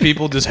like these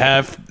people just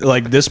have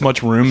like this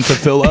much room to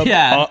fill up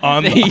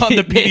on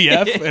the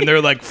PDF, and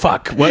they're like,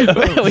 "Fuck, what?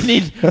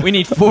 we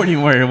need 40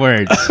 more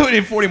words. We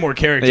need 40 more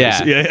characters."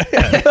 Yeah.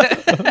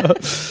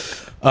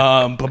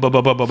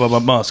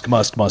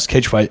 Musk,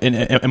 cage fight,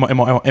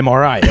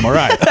 MRI.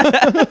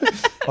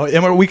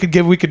 We could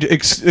give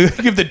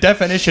the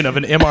definition of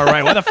an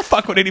MRI. Why the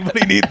fuck would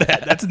anybody need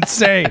that? That's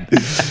insane.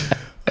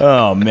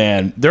 Oh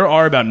man, there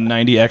are about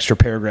 90 extra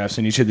paragraphs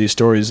in each of these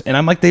stories, and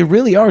I'm like, they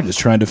really are just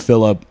trying to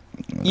fill up.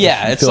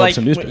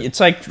 It's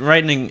like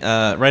writing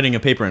a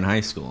paper in high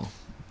school.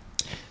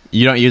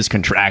 You don't use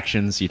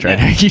contractions. You try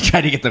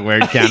to get the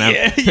word count up.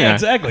 Yeah,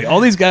 exactly. All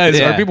these guys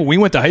are people we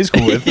went to high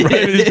school with,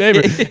 writing this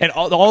paper, and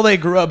all they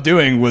grew up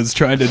doing was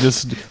trying to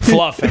just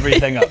fluff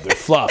everything up. They're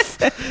fluff.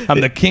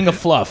 I'm the king of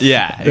fluff.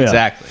 Yeah,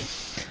 exactly.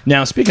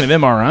 Now, speaking of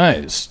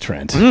MRIs,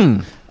 Trent,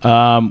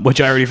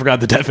 which I already forgot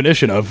the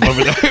definition of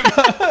over there,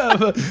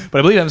 but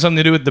I believe it has something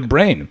to do with the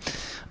brain.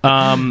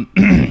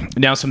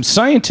 Now, some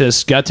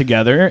scientists got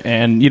together,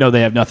 and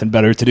they have nothing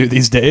better to do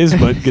these days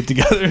but get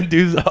together and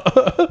do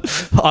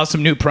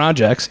awesome new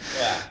projects.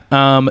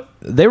 Yeah.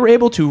 They were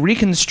able to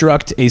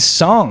reconstruct a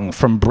song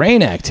from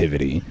brain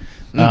activity.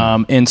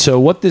 And so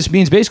what this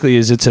means basically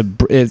is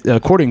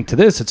according to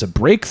this, it's a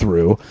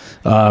breakthrough.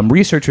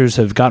 Researchers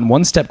have gotten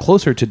one step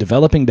closer to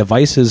developing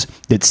devices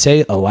that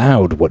say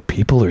aloud what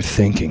people are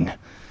thinking.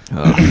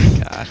 Oh,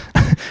 my God.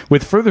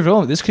 With further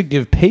development, this could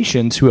give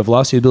patients who have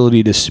lost the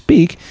ability to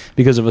speak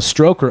because of a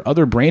stroke or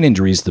other brain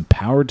injuries the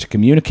power to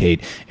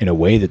communicate in a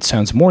way that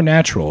sounds more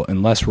natural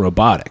and less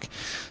robotic.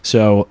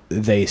 So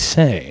they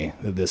say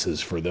that this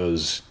is for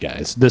those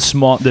guys, this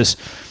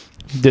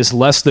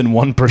less than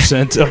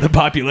 1% of the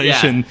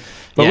population. Yeah.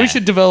 But we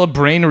should develop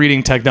brain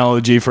reading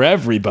technology for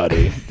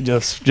everybody,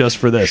 just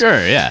for this.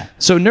 Sure, yeah.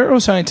 So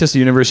neuroscientists at the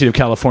University of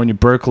California,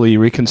 Berkeley,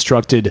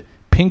 reconstructed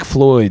Pink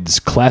Floyd's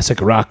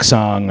classic rock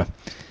song,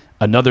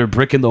 Another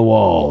Brick in the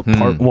Wall,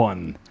 Part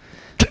 1.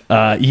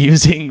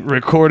 using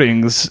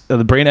recordings of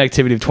the brain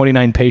activity of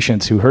 29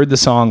 patients who heard the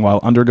song while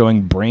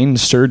undergoing brain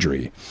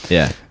surgery.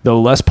 Yeah.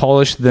 Though less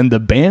polished than the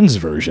band's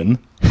version.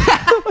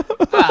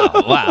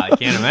 Wow, I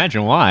can't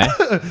imagine why.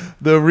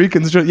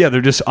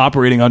 They're just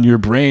operating on your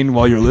brain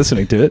while you're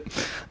listening to it.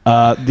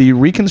 The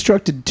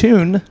reconstructed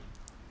tune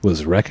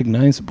was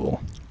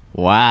recognizable.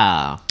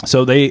 Wow.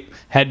 So they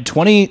had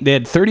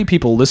 30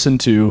 people listen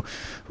to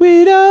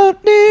 "We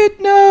Don't Need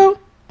No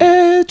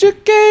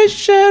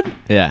Education."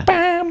 Yeah.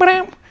 Bam,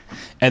 bam.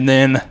 And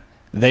then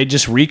they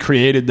just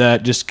recreated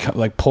that, just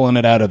like pulling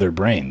it out of their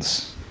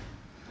brains.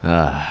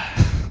 I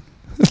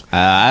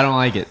don't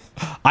like it.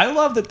 I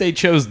love that they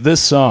chose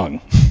this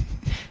song.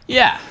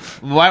 Yeah.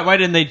 Why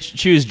didn't they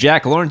choose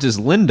Jack Lawrence's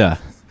Linda?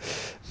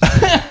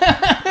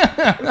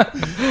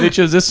 They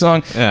chose this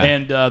song, Yeah.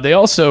 and they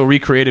also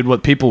recreated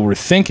what people were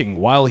thinking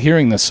while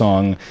hearing the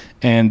song,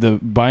 and the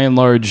by and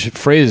large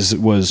phrase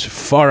was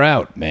 "far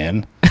out,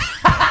 man."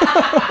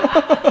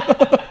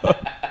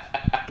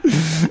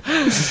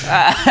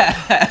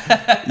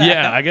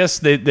 Yeah, I guess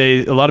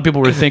they a lot of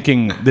people were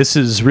thinking this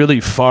is really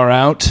far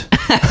out.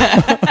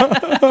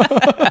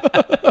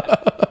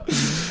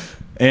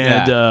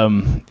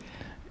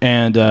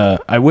 And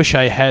I wish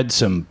I had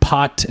some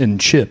pot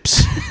and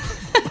chips.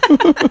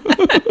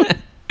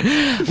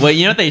 Well,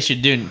 you know what they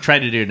should try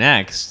to do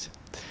next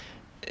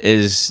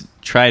is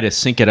try to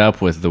sync it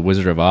up with The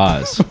Wizard of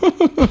Oz.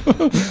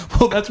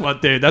 Well, that's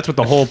what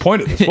the whole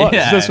point of this was.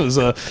 Yeah. This was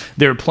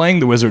they were playing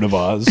The Wizard of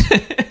Oz.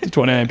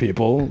 29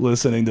 people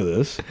listening to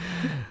this.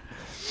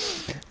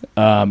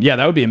 Yeah,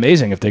 that would be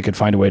amazing if they could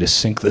find a way to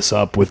sync this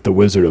up with The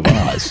Wizard of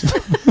Oz.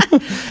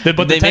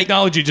 But the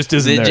technology just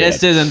isn't there. It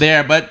just isn't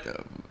there,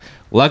 but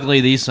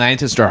luckily these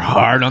scientists are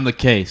hard on the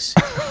case.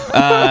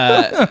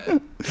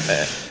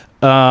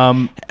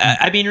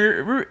 I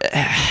mean,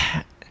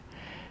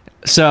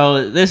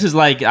 so this is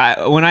like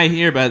when I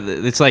hear about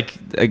it, it's like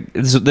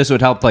this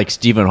would help like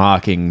Stephen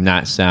Hawking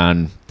not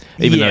sound,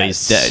 even though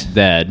he's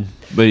dead.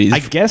 But I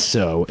guess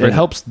so. It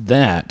helps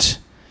that,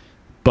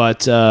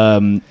 but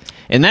and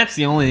that's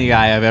the only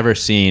guy I've ever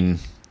seen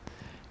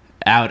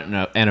out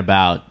and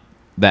about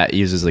that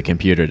uses the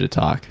computer to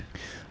talk.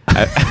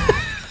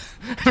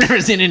 I've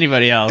never seen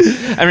anybody else.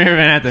 I've never been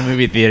at the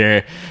movie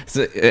theater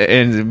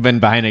and been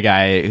behind a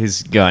guy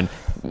who's going,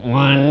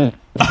 "One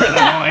for the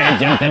boy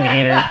jump the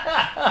meter."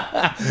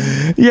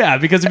 Yeah,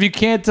 because if you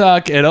can't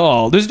talk at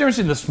all, there's a difference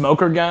between the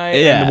smoker guy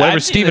and whatever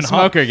Stephen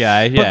Smoker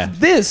guy. Yeah, but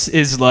this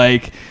is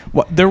like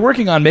they're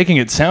working on making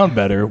it sound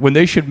better when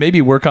they should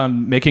maybe work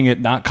on making it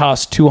not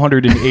cost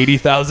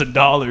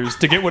 $280,000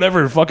 to get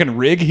whatever fucking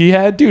rig he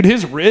had. Dude,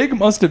 his rig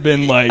must have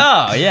been like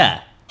oh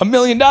yeah, $1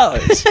 million.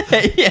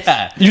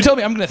 yeah. You tell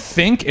me I'm gonna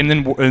think and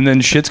then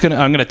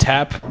I'm gonna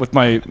tap with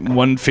my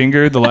one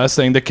finger the last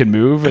thing that can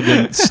move and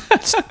then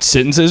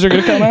sentences are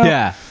gonna come out.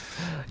 Yeah.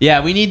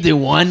 Yeah, we need the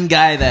one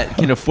guy that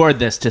can afford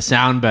this to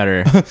sound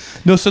better.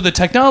 No, so the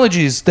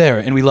technology is there,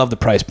 and we love the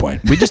price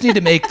point. We just need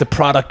to make the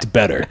product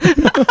better.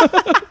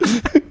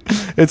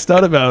 It's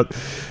not about,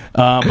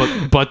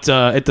 but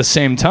at the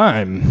same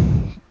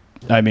time,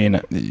 I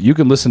mean, you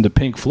can listen to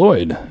Pink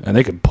Floyd, and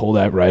they can pull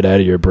that right out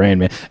of your brain,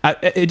 man.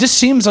 It just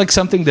seems like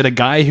something that a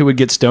guy who would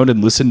get stoned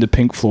and listen to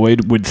Pink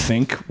Floyd would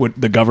think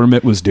what the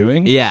government was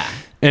doing. Yeah.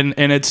 And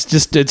it's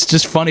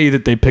just funny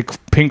that they pick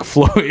Pink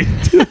Floyd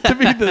to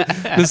be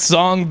the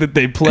song that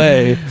they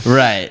play.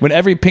 Right. When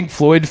every Pink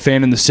Floyd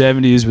fan in the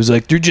 70s was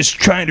like, they're just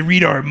trying to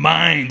read our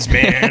minds,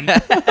 man.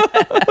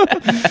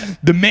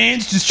 The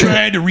man's just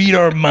trying to read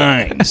our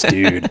minds,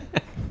 dude.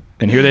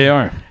 And here they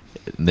are.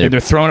 They're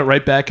throwing it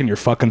right back in your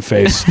fucking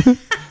face.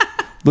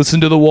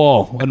 Listen to the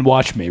wall and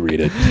watch me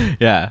read it.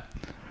 Yeah.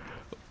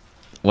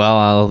 Well,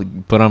 I'll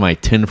put on my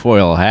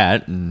tinfoil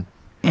hat and...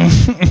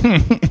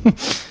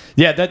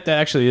 Yeah, that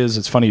actually is.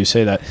 It's funny you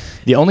say that.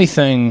 The only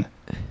thing,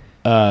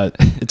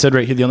 it said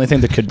right here, the only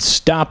thing that could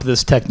stop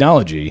this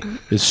technology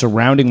is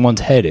surrounding one's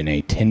head in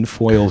a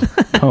tinfoil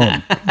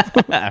cone.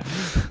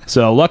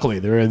 So luckily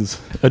there is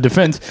a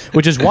defense,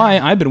 which is why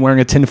I've been wearing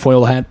a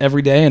tinfoil hat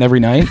every day and every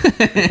night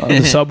on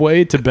the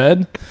subway to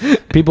bed.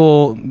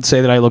 People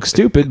say that I look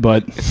stupid,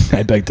 but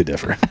I beg to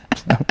differ.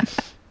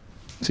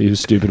 See who's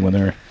stupid when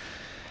they're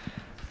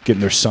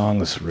getting their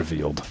songs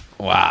revealed.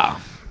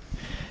 Wow.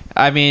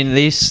 I mean,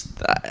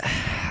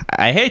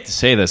 I hate to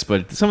say this,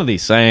 but some of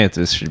these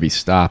scientists should be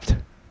stopped.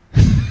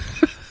 We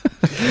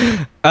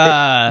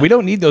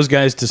don't need those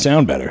guys to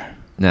sound better.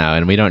 No,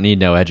 and we don't need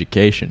no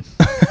education.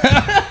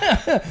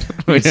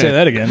 We say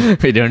that again.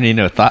 We don't need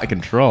no thought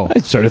control. I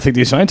started to think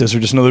these scientists are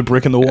just another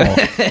brick in the wall.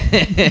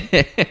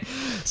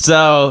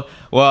 So,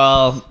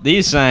 well,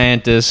 these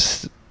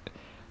scientists...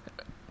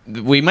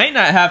 We might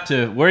not have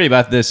to worry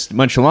about this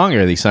much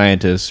longer, these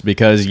scientists,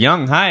 because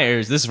young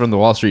hires, this is from the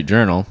Wall Street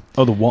Journal.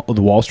 Oh,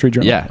 the Wall Street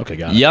Journal? Yeah. Okay,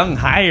 got it. Young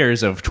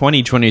hires of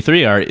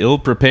 2023 are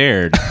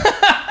ill-prepared.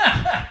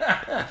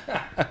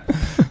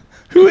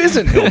 Who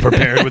isn't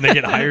ill-prepared when they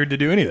get hired to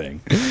do anything?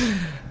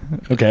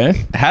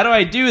 Okay. How do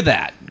I do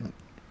that?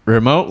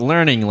 Remote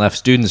learning left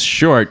students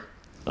short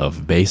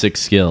of basic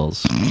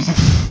skills.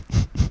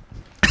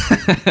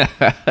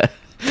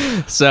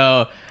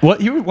 So One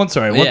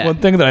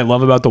thing that I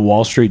love about the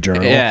Wall Street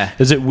Journal Yeah.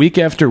 is that week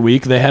after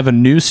week they have a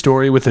new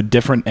story with a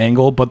different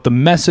angle, but the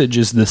message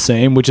is the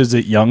same, which is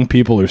that young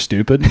people are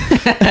stupid.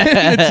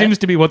 It seems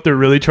to be what they're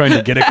really trying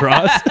to get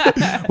across.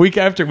 Week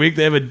after week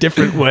they have a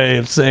different way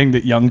of saying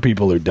that young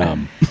people are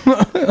dumb.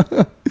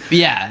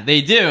 yeah,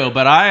 they do,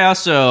 but I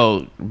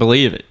also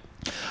believe it.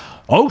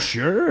 Oh,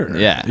 sure.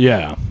 Yeah.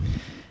 Yeah.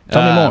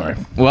 Tell me more.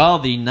 Well,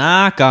 the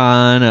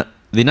knock-on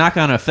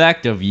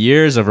effect of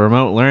years of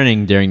remote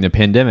learning during the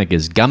pandemic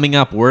is gumming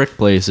up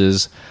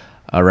workplaces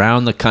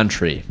around the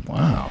country.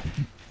 Wow.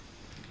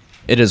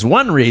 It is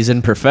one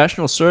reason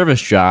professional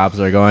service jobs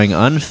are going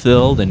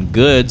unfilled and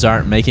goods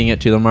aren't making it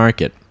to the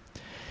market.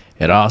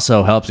 It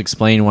also helps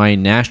explain why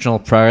national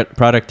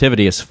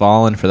productivity has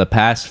fallen for the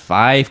past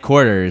 5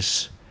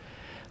 quarters,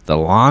 the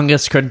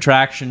longest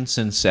contraction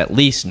since at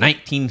least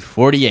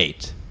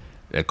 1948,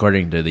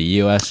 according to the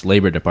U.S.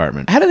 Labor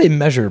Department. How do they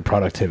measure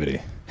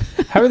productivity?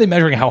 How are they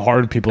measuring how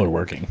hard people are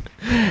working?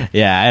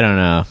 Yeah, I don't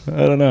know.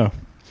 I don't know.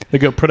 They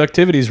go,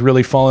 productivity's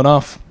really fallen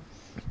off.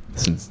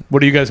 Since What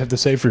do you guys have to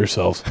say for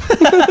yourselves?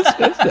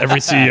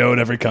 Every CEO in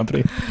every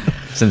company.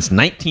 Since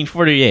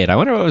 1948. I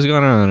wonder what was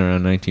going on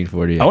around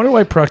 1948. I wonder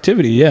why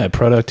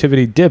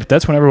productivity dipped.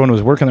 That's when everyone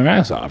was working their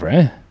ass off,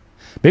 right?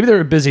 Maybe they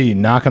were busy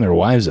knocking their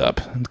wives up,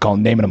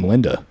 naming them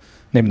Linda,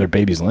 naming their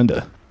babies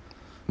Linda.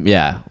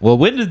 Yeah. Well,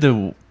 when did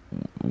the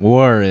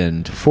war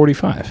end?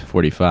 45.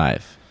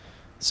 45.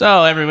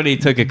 So everybody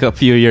took a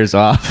few years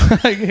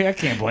off. I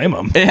can't blame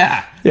them.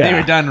 Yeah. Yeah. They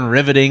were done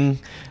riveting.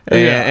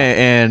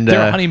 And they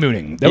were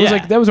honeymooning. That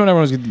was when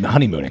everyone was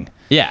honeymooning.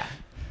 Yeah.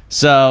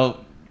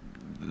 So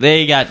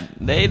they have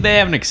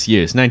an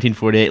excuse.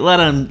 1948.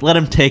 Let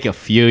them take a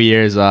few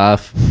years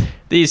off.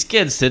 These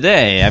kids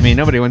today, I mean,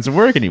 nobody wants to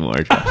work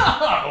anymore.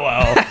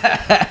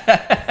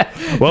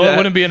 Well, it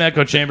wouldn't be an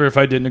echo chamber if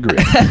I didn't agree.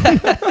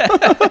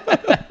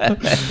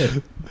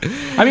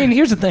 I mean,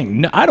 here's the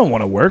thing. I don't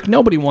want to work.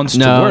 Nobody wants to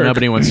work.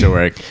 Nobody wants to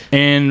work.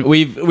 And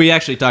we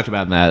actually talked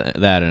about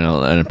that in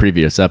a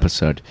previous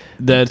episode.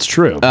 that's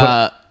true.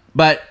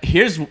 But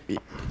here's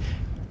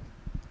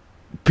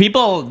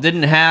people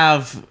didn't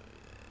have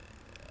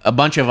a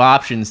bunch of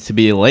options to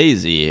be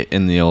lazy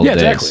in the old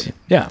days. Exactly.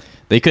 Yeah.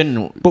 They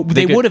couldn't. But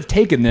they would have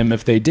taken them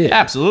if they did.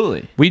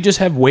 Absolutely. We just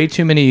have way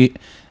too many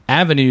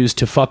avenues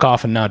to fuck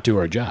off and not do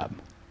our job.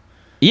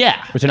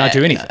 Yeah. Or to not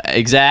do anything.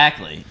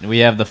 Exactly. We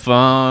have the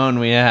phone.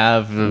 We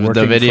have the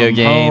Working video from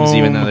games, home.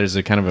 even though there's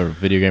a kind of a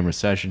video game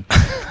recession.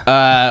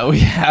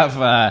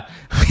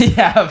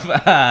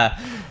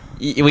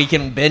 We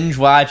can binge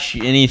watch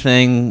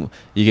anything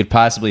you could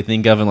possibly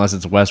think of, unless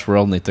it's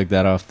Westworld, and they took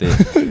that off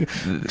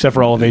the Except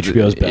for all of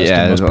HBO's best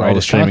and most all the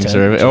brightest streaming content,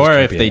 service, which is or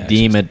if creepy they asses.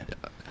 deem it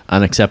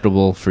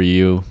unacceptable for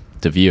you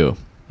to view.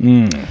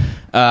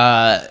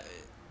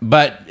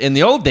 But in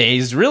the old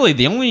days, really,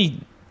 the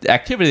only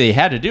activity they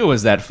had to do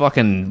was that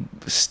fucking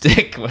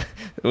stick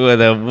with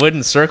a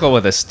wooden circle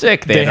with a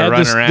stick. They had to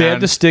run around. They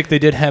had the stick. They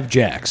did have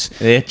jacks.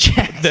 They had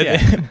jacks,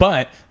 yeah.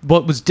 But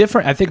what was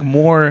different, I think,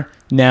 more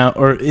now,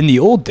 or in the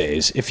old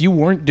days, if you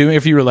were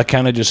like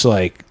kind of just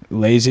like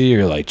lazy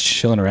or like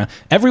chilling around,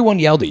 everyone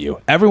yelled at you.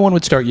 Everyone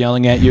would start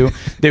yelling at you.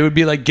 They would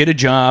be like, get a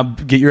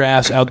job, get your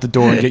ass out the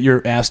door, get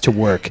your ass to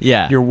work.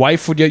 Yeah. Your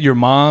wife would get, your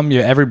mom,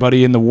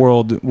 everybody in the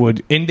world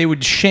would, and they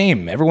would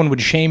everyone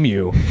would shame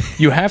you.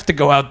 You have to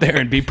go out there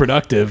and be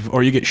productive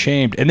or you get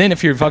shamed. And then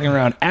if you're fucking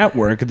around at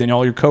work, then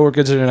all your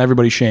coworkers and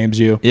everybody shames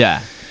you.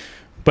 Yeah.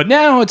 But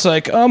now it's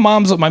like, oh, my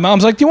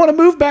mom's like, do you want to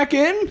move back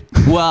in?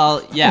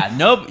 Well,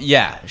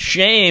 yeah,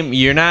 shame.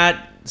 You're not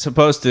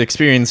supposed to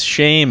experience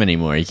shame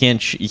anymore. You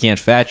can't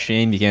fat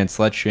shame. You can't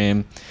slut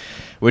shame,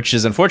 which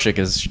is unfortunate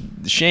because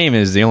shame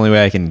is the only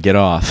way I can get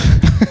off.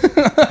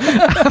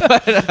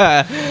 But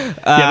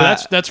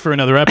that's for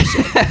another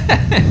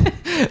episode.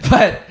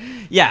 But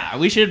yeah,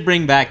 we should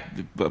bring back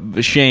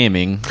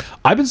shaming.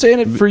 I've been saying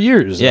it for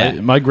years. Yeah.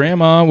 My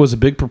grandma was a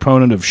big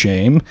proponent of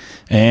shame,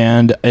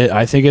 and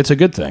I think it's a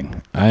good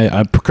thing.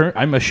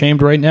 I'm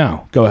ashamed right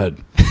now. Go ahead.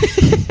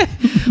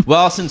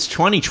 Well, since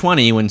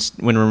 2020, when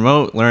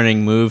remote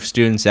learning moved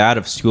students out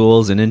of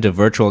schools and into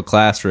virtual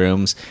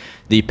classrooms,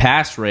 the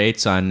pass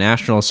rates on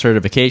national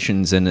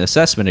certifications and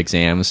assessment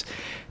exams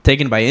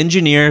taken by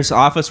engineers,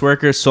 office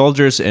workers,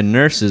 soldiers, and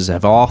nurses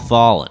have all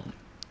fallen.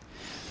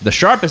 The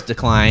sharpest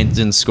declines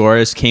in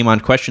scores came on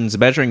questions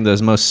measuring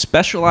those most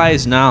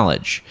specialized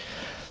knowledge.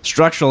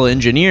 Structural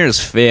engineers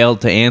failed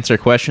to answer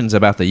questions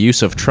about the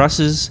use of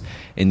trusses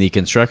in the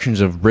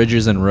constructions of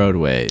bridges and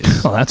roadways.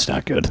 Well, that's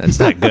not good. That's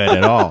not good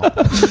at all.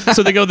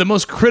 So they go, the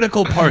most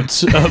critical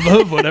parts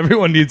of what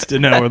everyone needs to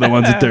know are the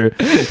ones that they're...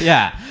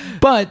 Yeah.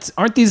 But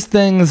aren't these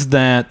things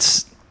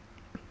that...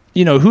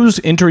 who's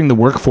entering the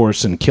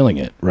workforce and killing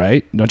it,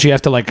 right? Don't you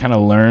have to like kind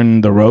of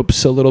learn the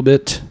ropes a little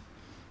bit?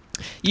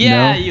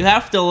 Yeah, No? you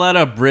have to let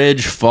a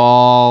bridge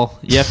fall.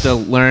 You have to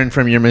learn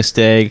from your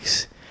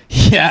mistakes.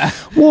 Yeah.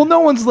 Well,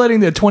 no one's letting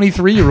the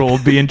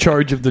 23-year-old be in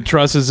charge of the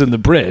trusses and the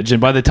bridge. And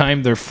by the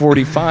time they're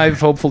 45,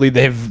 hopefully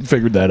they've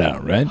figured that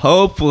out, right?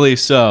 Hopefully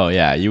so.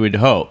 Yeah, you would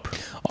hope.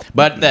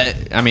 But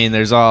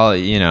there's all,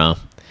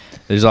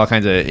 there's There's all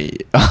kinds of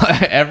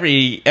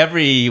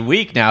every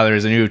week now.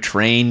 There's a new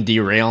train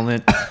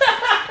derailment. So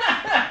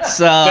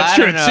That's I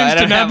true. don't It know. seems I to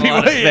don't not have be a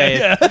lot of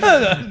faith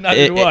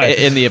Neither do I.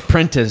 in The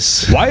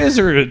Apprentice. Why is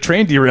there a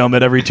train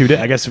derailment every 2 days?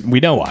 I guess we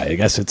know why. I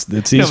guess it's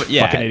these No, but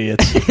yeah. fucking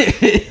idiots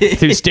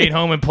who stayed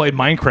home and played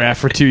Minecraft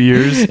for 2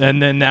 years,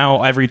 and then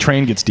now every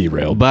train gets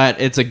derailed. But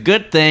it's a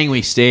good thing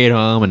we stayed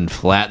home and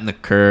flattened the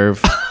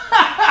curve.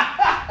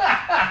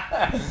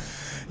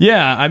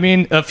 Yeah, I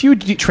mean, a few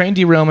train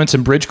derailments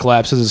and bridge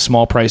collapses is a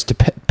small price to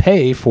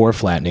pay for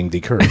flattening the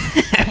curve.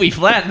 We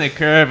flattened the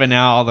curve, and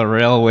now all the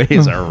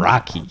railways are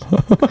rocky.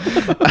 But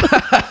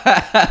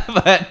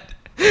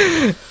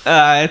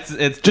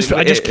it's Just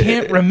I just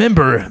can't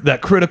remember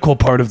that critical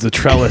part of the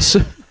trellis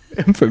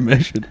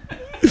information.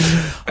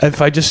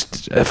 If I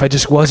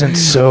just wasn't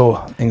so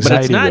anxiety But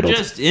it's not riddled.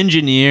 just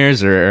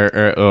engineers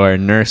or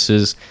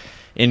nurses.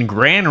 In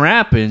Grand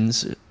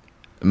Rapids,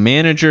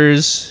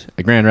 managers,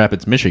 Grand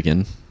Rapids,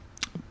 Michigan,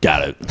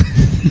 Got it.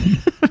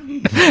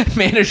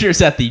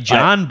 managers at the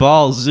John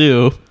Ball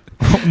Zoo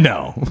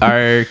No.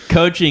 are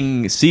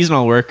coaching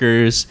seasonal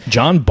workers.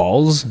 John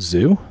Ball's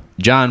Zoo?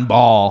 John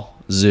Ball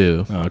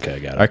Zoo Oh, okay,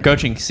 got are it.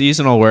 coaching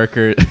seasonal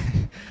workers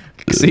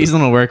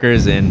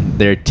in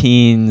their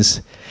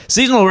teens.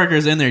 Seasonal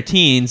workers in their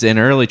teens and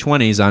early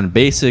 20s on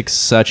basics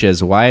such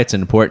as why it's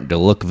important to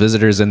look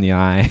visitors in the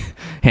eye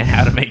and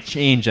how to make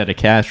change at a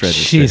cash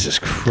register. Jesus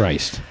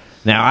Christ.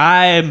 Now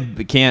I'm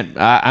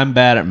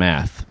bad at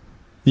math.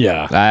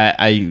 Yeah.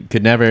 I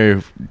could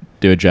never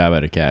do a job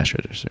at a cash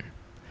register.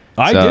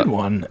 I So- did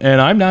one, and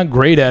I'm not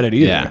great at it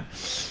either. Yeah.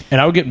 And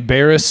I would get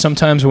embarrassed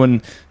sometimes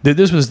when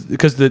this was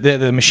because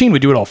the machine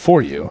would do it all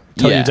for you.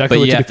 Tell you Yeah, exactly but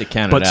what you to have do. to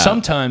count it But out.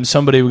 sometimes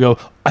somebody would go,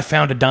 I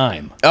found a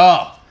dime.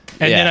 Oh,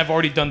 And then I've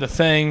already done the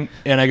thing,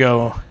 and I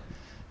go,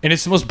 and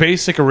it's the most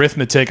basic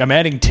arithmetic. I'm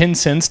adding 10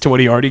 cents to what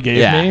he already gave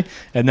Yeah. me,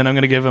 and then I'm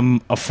going to give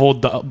him a full,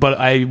 but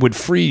I would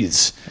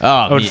freeze. Oh,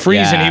 I would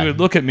freeze, and yeah. he would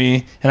look at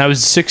me, and I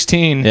was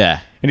 16. Yeah.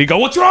 And he'd go,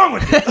 what's wrong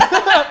with you?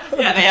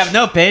 Yeah, they have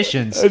no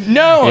patience.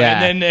 No.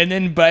 Yeah. And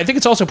then, but I think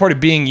it's also part of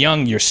being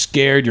young. You're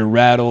scared, you're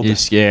rattled. You're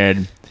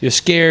scared. You're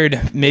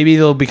scared. Maybe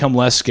they'll become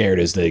less scared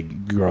as they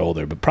grow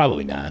older, but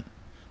probably not.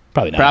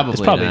 Probably not. Probably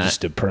it's probably not.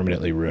 just a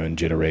permanently ruined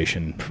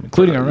generation,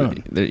 including our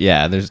own.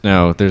 Yeah, there's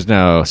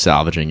no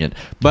salvaging it.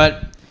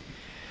 But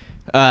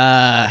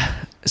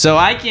so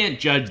I can't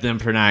judge them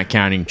for not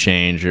counting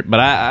change, but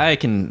I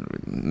can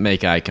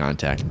make eye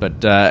contact.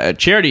 But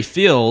Charity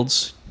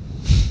Fields,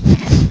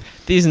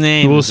 these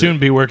names We'll soon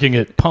be working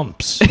at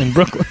Pumps in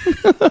Brooklyn.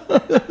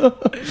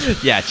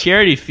 Yeah,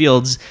 Charity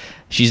Fields.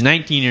 She's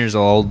 19 years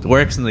old,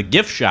 works in the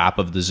gift shop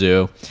of the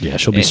zoo. Yeah,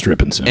 she'll be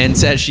stripping soon. And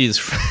says she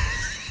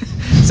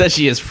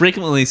is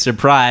frequently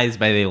surprised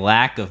by the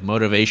lack of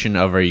motivation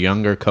of her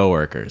younger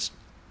coworkers.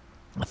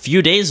 A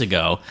few days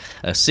ago,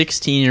 a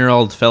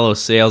 16-year-old fellow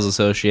sales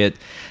associate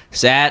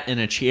sat in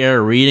a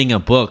chair reading a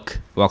book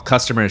while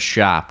customers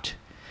shopped.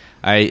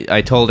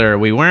 I told her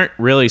we weren't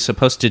really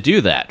supposed to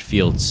do that,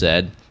 Fields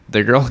said.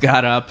 The girl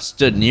got up,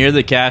 stood near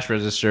the cash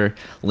register,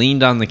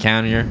 leaned on the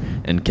counter,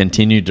 and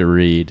continued to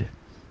read.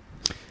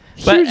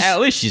 But Here's- at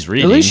least she's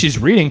reading. At least she's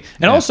reading.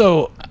 And Yeah.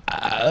 also,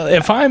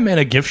 if I'm in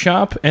a gift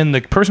shop and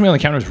the person behind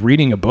the counter is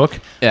reading a book,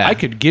 Yeah. I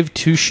could give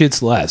two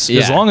shits less.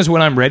 As Yeah. long as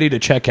when I'm ready to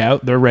check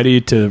out, they're ready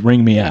to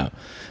ring me out.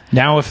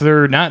 Now, if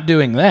they're not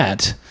doing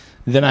that,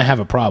 then I have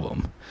a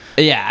problem.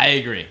 Yeah, I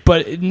agree.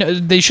 But no,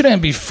 they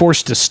shouldn't be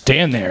forced to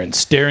stand there and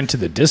stare into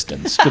the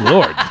distance. Good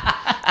Lord.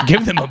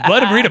 Let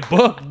them read a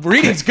book.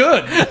 Reading's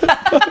good.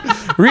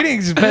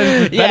 Reading's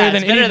better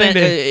than anything.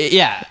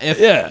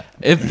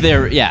 If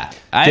they're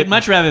I'd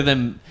much rather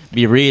them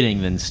be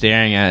reading than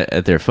staring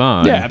at their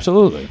phone. Yeah,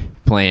 absolutely.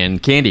 Playing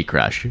Candy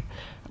Crush.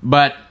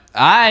 But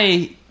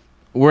I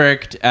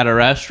worked at a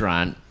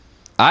restaurant.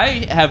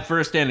 I have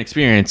firsthand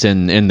experience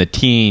in the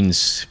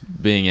teens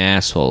being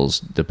assholes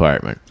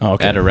department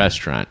at a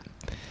restaurant.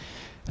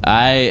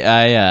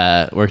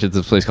 I worked at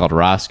this place called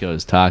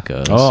Roscoe's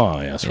Tacos. Oh,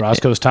 yes.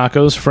 Roscoe's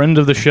Tacos, friend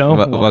of the show.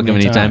 Welcome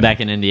anytime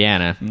back in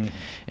Indiana.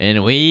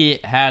 And we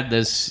had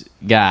this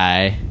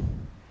guy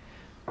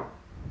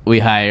we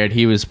hired.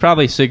 He was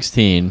probably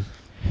 16.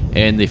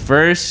 And the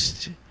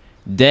first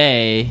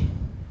day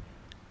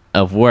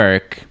of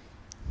work,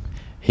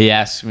 he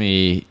asked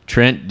me,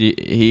 Trent,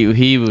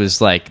 he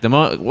was like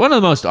one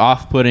of the most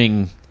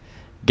off-putting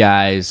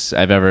guys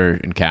I've ever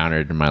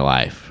encountered in my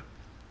life.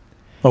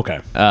 Okay.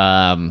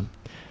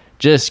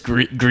 Just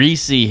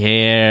greasy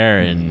hair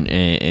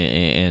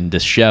and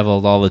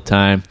disheveled all the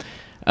time.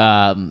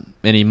 And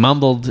he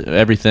mumbled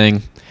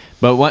everything.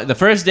 But the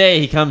first day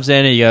he comes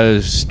in and he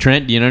goes,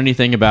 Trent, do you know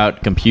anything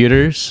about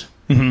computers?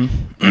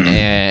 Mm-hmm.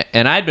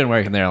 And I'd been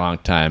working there a long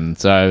time,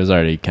 so I was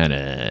already kind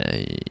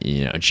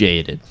of,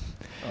 jaded.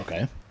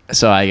 Okay.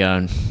 So I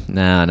go,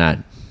 no, not.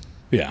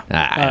 Yeah.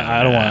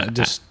 I don't want to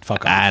just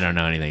fuck off. I don't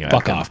know anything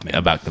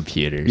about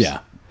computers. Yeah.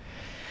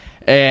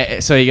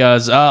 So he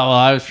goes, oh, well,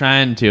 I was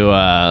trying to,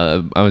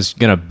 I was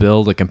going to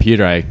build a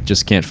computer. I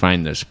just can't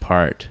find this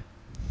part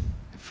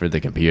for the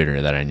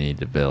computer that I need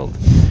to build.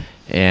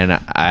 And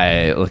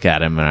I look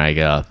at him and I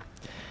go,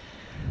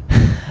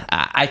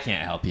 I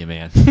can't help you,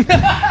 man.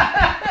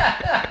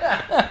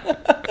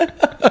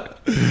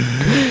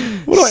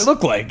 What do I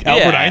look like?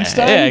 Albert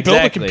Einstein? Yeah, exactly.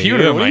 Build a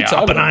computer. You're What are you my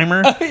talking Oppenheimer.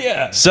 about?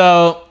 Yeah.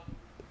 So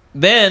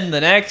then the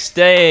next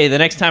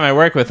time I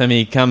work with him,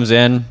 he comes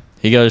in.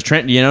 He goes,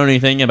 Trent, do you know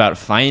anything about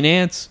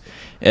finance?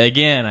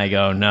 Again, I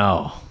go,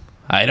 no,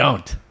 I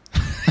don't.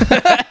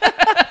 I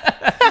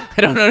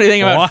don't know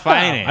anything about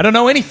finance. I don't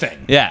know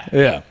anything. Yeah.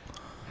 Yeah.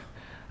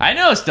 I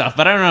know stuff,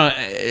 but I don't know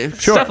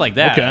stuff like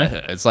that.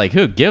 Okay. It's like,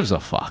 who gives a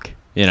fuck?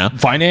 You know?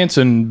 Finance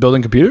and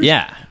building computers?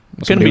 Yeah.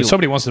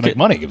 Somebody wants to make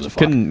money, gives a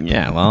fuck.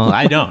 Yeah, well,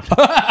 I don't.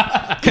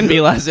 Couldn't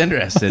be less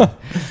interested.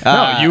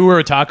 No, you were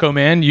a taco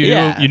man. You knew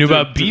Yeah.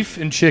 about beef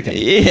and chicken.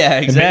 Yeah,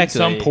 exactly.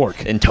 some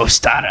pork. And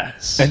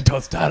tostadas. And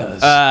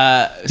tostadas.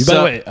 By By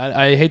the way,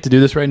 I hate to do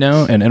this right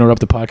now and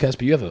interrupt the podcast,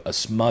 but you have a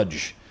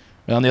smudge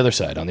on the other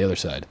side.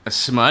 a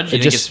smudge? It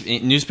You think just-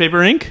 it's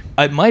newspaper ink?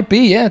 It might be,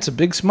 yeah. It's a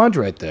big smudge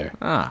right there.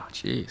 Oh,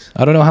 jeez.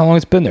 I don't know how long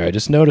it's been there. I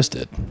just noticed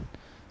it.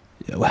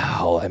 Yeah,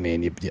 well, I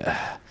mean, you're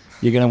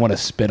going to want to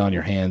spit on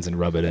your hands and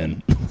rub it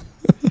in.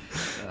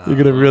 You're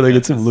going to really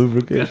get some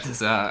lubrication. Cut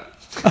this out.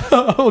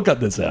 We'll cut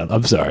this out.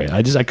 I'm sorry.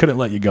 I couldn't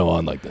let you go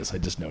on like this. I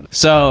just noticed.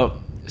 So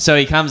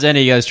he comes in,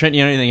 he goes, Trent,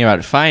 you know anything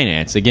about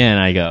finance? Again,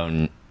 I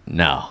go,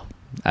 no,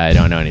 I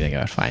don't know anything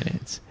about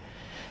finance.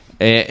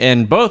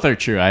 And both are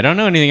true. I don't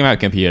know anything about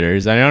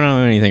computers. I don't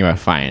know anything about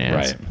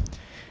finance.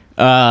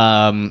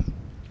 Right.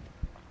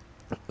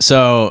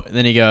 So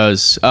then he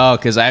goes, oh,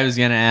 because I was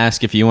going to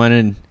ask if you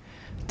wanted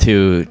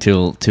to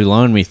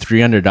loan me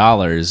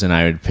 $300 and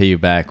I would pay you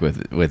back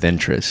with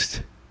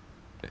interest.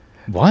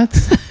 What?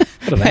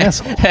 What an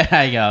asshole.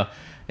 I go,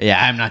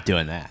 yeah, I'm not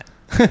doing that.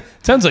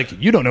 Sounds like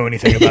you don't know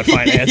anything about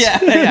finance.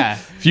 Yeah.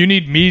 If you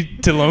need me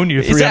to loan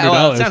you $300.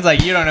 Well, it sounds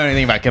like you don't know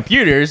anything about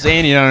computers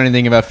and you don't know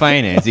anything about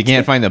finance. You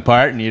can't find the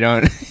part and you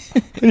don't.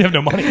 You have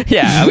no money.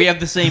 Yeah, we have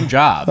the same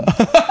job.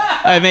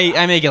 I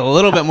make a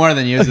little bit more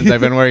than you since I've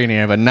been working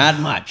here, but not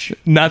much.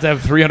 Not to have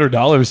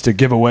 $300 to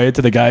give away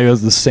to the guy who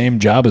has the same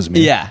job as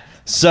me. Yeah.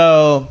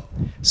 So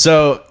it was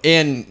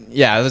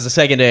the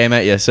second day I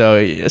met you. So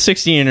a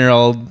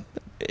 16-year-old,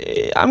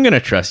 I'm gonna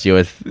trust you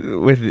with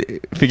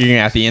figuring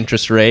out the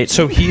interest rate.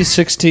 So he's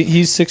 16.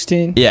 He's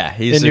 16. Yeah,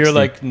 he's. And 16. you're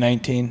like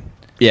 19.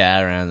 Yeah,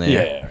 around there.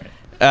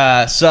 Yeah.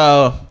 Right.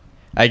 So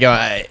I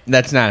go,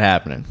 that's not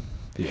happening.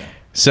 Yeah.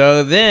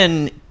 So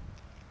then,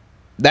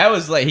 that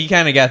was like he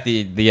kind of got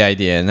the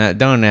idea, and I'm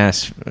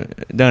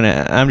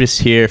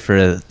just here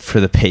for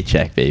the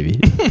paycheck, baby.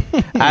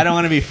 I don't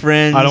want to be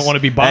friends. I don't want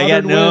to be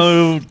bothered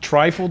with,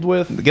 trifled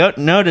with.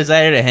 No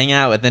desire to hang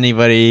out with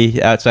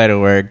anybody outside of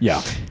work.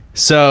 Yeah.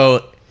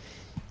 So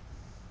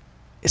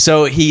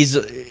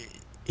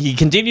he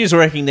continues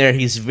working there.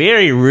 He's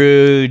very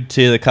rude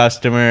to the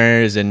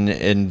customers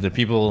and the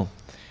people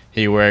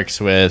he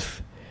works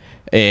with,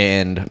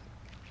 and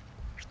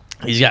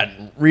he's got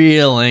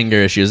real anger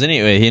issues.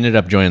 Anyway, he ended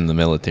up joining the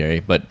military,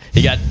 but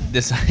he got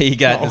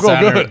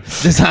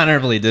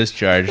dishonorably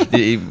discharged.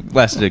 He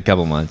lasted a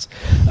couple months.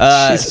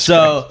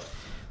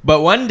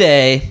 But one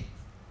day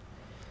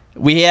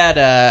we had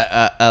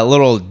a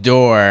little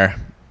door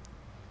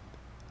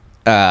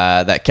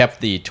that kept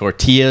the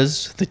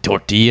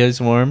tortillas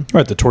warm.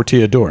 Right, the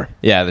tortilla door.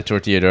 Yeah, the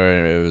tortilla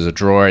door. It was a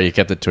drawer. You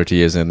kept the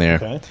tortillas in there,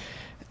 Okay.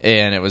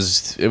 and it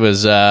was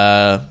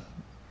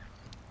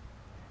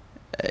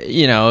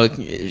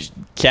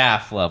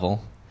calf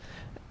level.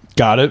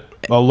 Got it.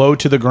 A low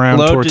to the ground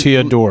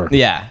tortilla door.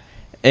 Yeah,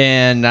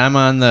 and I'm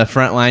on the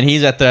front line.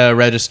 He's at the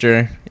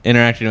register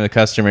interacting with the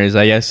customers.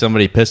 I guess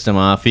somebody pissed him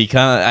off.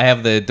 I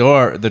have the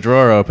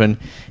drawer open.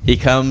 He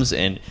comes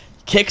and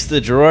kicks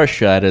the drawer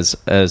shut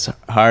as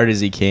hard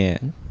as he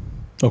can.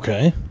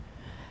 Okay.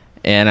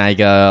 And I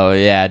go,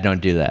 yeah,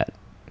 don't do that.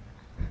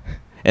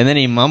 And then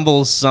he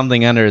mumbles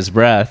something under his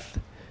breath.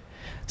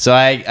 So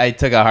I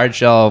took a hard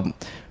shell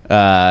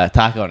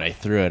taco and I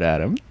threw it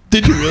at him.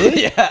 Did you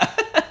really? Yeah.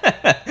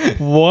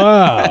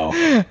 Wow.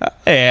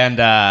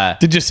 And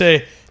did you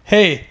say,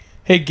 hey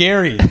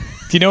Gary, do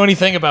you know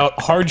anything about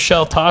hard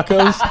shell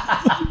tacos?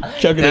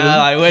 no,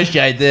 I wish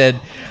I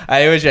did,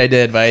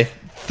 but I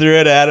threw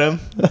it at him.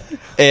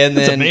 And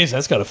That's then amazing.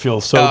 That's got to feel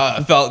so.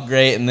 It felt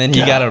great. And then he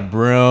got a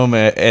broom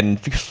and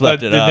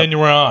swept it up. And then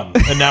we're on.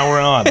 And now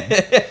we're on.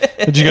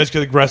 Did you guys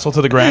wrestle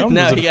to the ground?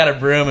 No, he got a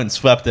broom and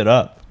swept it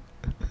up.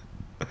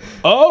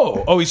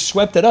 Oh, he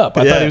swept it up.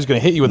 I thought he was going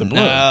to hit you with a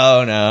broom.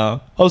 No.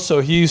 Oh,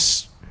 so he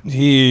seated.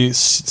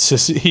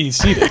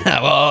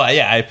 Well,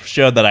 yeah, I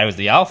showed that I was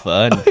the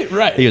alpha and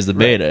Right. he was the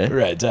beta.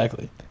 Right,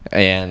 exactly.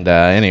 And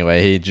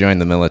anyway, he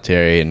joined the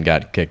military and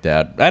got kicked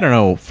out. I don't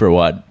know for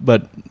what,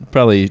 but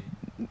probably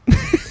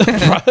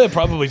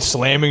Probably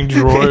slamming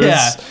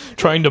drawers,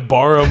 trying to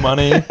borrow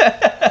money,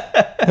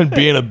 and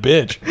being a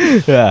bitch.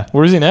 Yeah.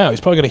 Where is he now?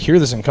 He's probably going to hear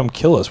this and come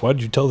kill us. Why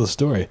did you tell the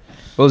story?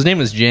 Well, his name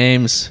was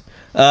James.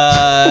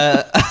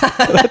 That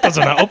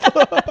doesn't help.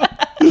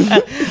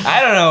 I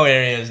don't know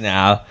where he is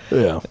now.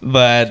 Yeah.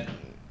 But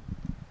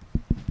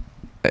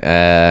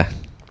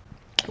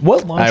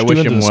what launched I you wish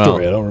into him the well.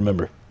 story? I don't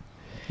remember.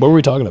 What were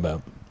we talking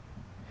about?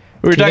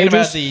 We're talking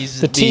about Teenagers?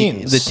 these The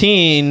teens. the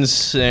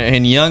teens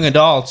and young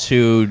adults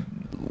who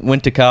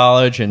went to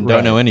college and don't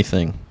Right. know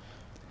anything,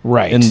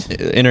 Right. and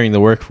entering the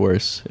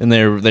workforce, and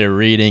they're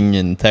reading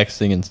and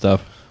texting and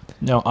stuff.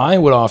 Now, I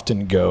would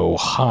often go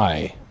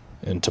high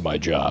into my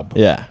job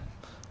Yeah,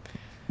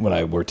 when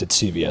I worked at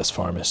CVS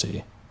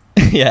Pharmacy.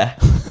 yeah,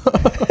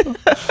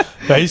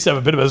 I used to have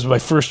a bit of it. This was my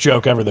first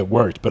joke ever that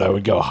worked, but I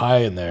would go high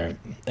in there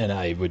and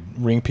I would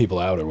ring people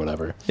out or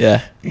whatever.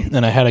 yeah.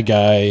 And I had a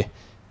guy,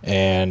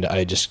 and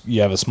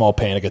you have a small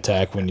panic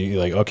attack when you're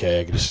like, okay,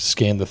 I can just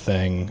scan the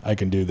thing, I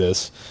can do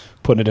this,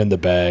 putting it in the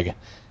bag.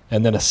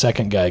 And then a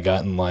second guy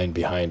got in line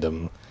behind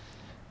him,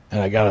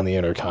 and I got on the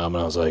intercom,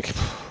 and I was like,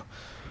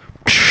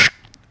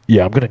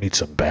 yeah, I'm going to need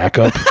some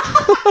backup.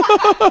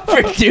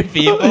 For two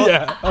people.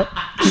 Yeah.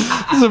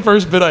 This is the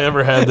first bit I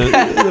ever had that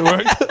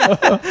worked.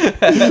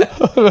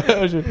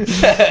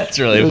 That's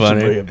really Bring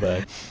funny. it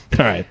back.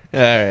 All right. All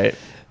right,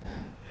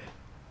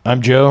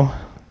 I'm Joe,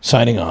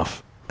 signing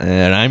off.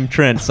 and I'm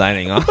Trent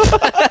signing off.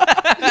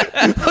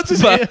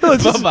 Let's Bye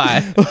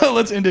bye.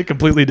 Let's end it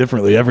completely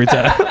differently every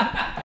time.